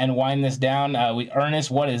ahead and wind this down.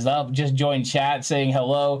 Ernest, what is up? Just joined chat saying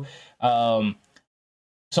hello.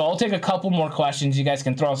 So I'll take a couple more questions. You guys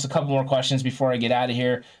can throw us a couple more questions before I get out of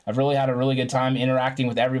here. I've really had a really good time interacting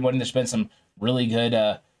with everybody. There's been some really good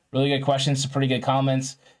questions, some pretty good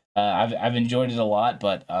comments. I've enjoyed it a lot,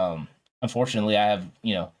 but unfortunately, I have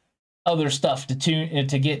other stuff to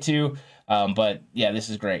get to. But yeah, this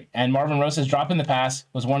is great. And Marvin Rose says dropping the pass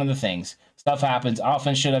was one of the things. Stuff happens.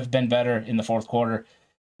 Offense should have been better in the fourth quarter.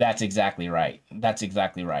 That's exactly right. That's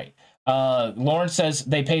exactly right. Lawrence says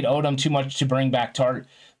they paid Odom too much to bring back Tart.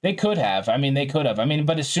 They could have. They could have.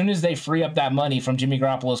 But as soon as they free up that money from Jimmy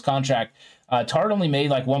Garoppolo's contract, Tart only made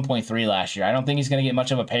like 1.3 last year. I don't think he's going to get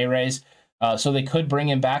much of a pay raise. So they could bring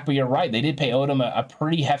him back. But you're right. They did pay Odom a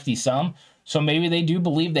pretty hefty sum. So maybe they do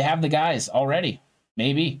believe they have the guys already.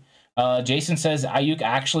 Maybe. Jason says Ayuk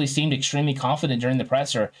actually seemed extremely confident during the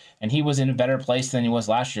presser, and he was in a better place than he was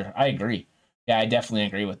last year. I agree. Yeah, I definitely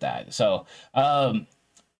agree with that. So,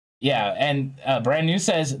 yeah, and Brand New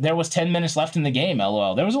says there was 10 minutes left in the game,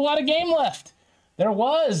 LOL. There was a lot of game left.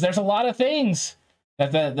 There's a lot of things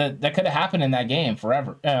that could have happened in that game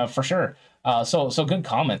for sure. So good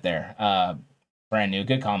comment there, Brand New.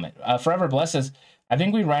 Good comment. Forever Bless says, I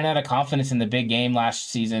think we ran out of confidence in the big game last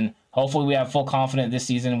season. Hopefully we have full confidence this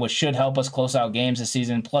season, which should help us close out games this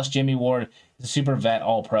season. Plus Jimmy Ward is a super vet,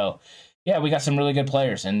 all pro. Yeah, we got some really good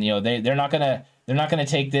players, and they're not gonna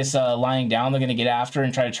take this lying down. They're gonna get after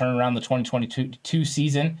and try to turn around the 2022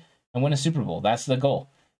 season and win a Super Bowl. That's the goal.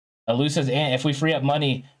 Lou says, and if we free up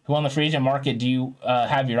money, who on the free agent market do you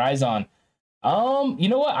have your eyes on? You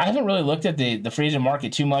know what? I haven't really looked at the free agent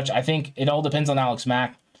market too much. I think it all depends on Alex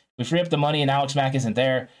Mack. We free up the money and Alex Mack isn't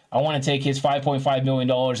there. I want to take his $5.5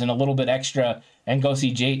 million and a little bit extra and go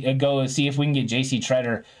see if we can get J.C.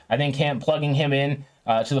 Treader. I think plugging him in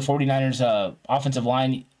to the 49ers offensive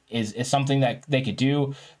line is something that they could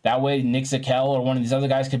do. That way, Nick Zakelj or one of these other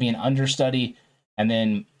guys could be an understudy, and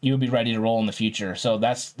then you would be ready to roll in the future. So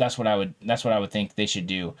that's what I would think they should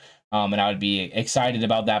do. And I would be excited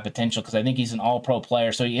about that potential because I think he's an all-pro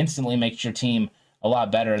player. So he instantly makes your team a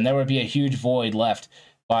lot better, and there would be a huge void left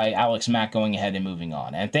by Alex Mack going ahead and moving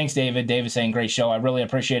on. And thanks, David. David saying, great show. I really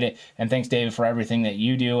appreciate it. And thanks, David, for everything that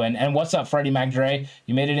you do. And what's up, Freddie McDre?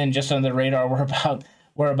 You made it in just under the radar.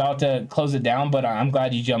 We're about to close it down, but I'm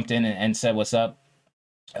glad you jumped in and said what's up.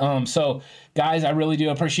 So, guys, I really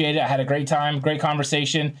do appreciate it. I had a great time, great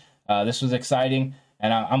conversation. This was exciting,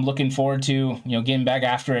 and I'm looking forward to getting back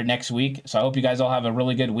after it next week. So I hope you guys all have a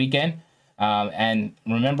really good weekend. And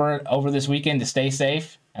remember over this weekend to stay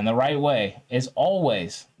safe. And the right way is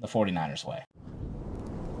always the 49ers way.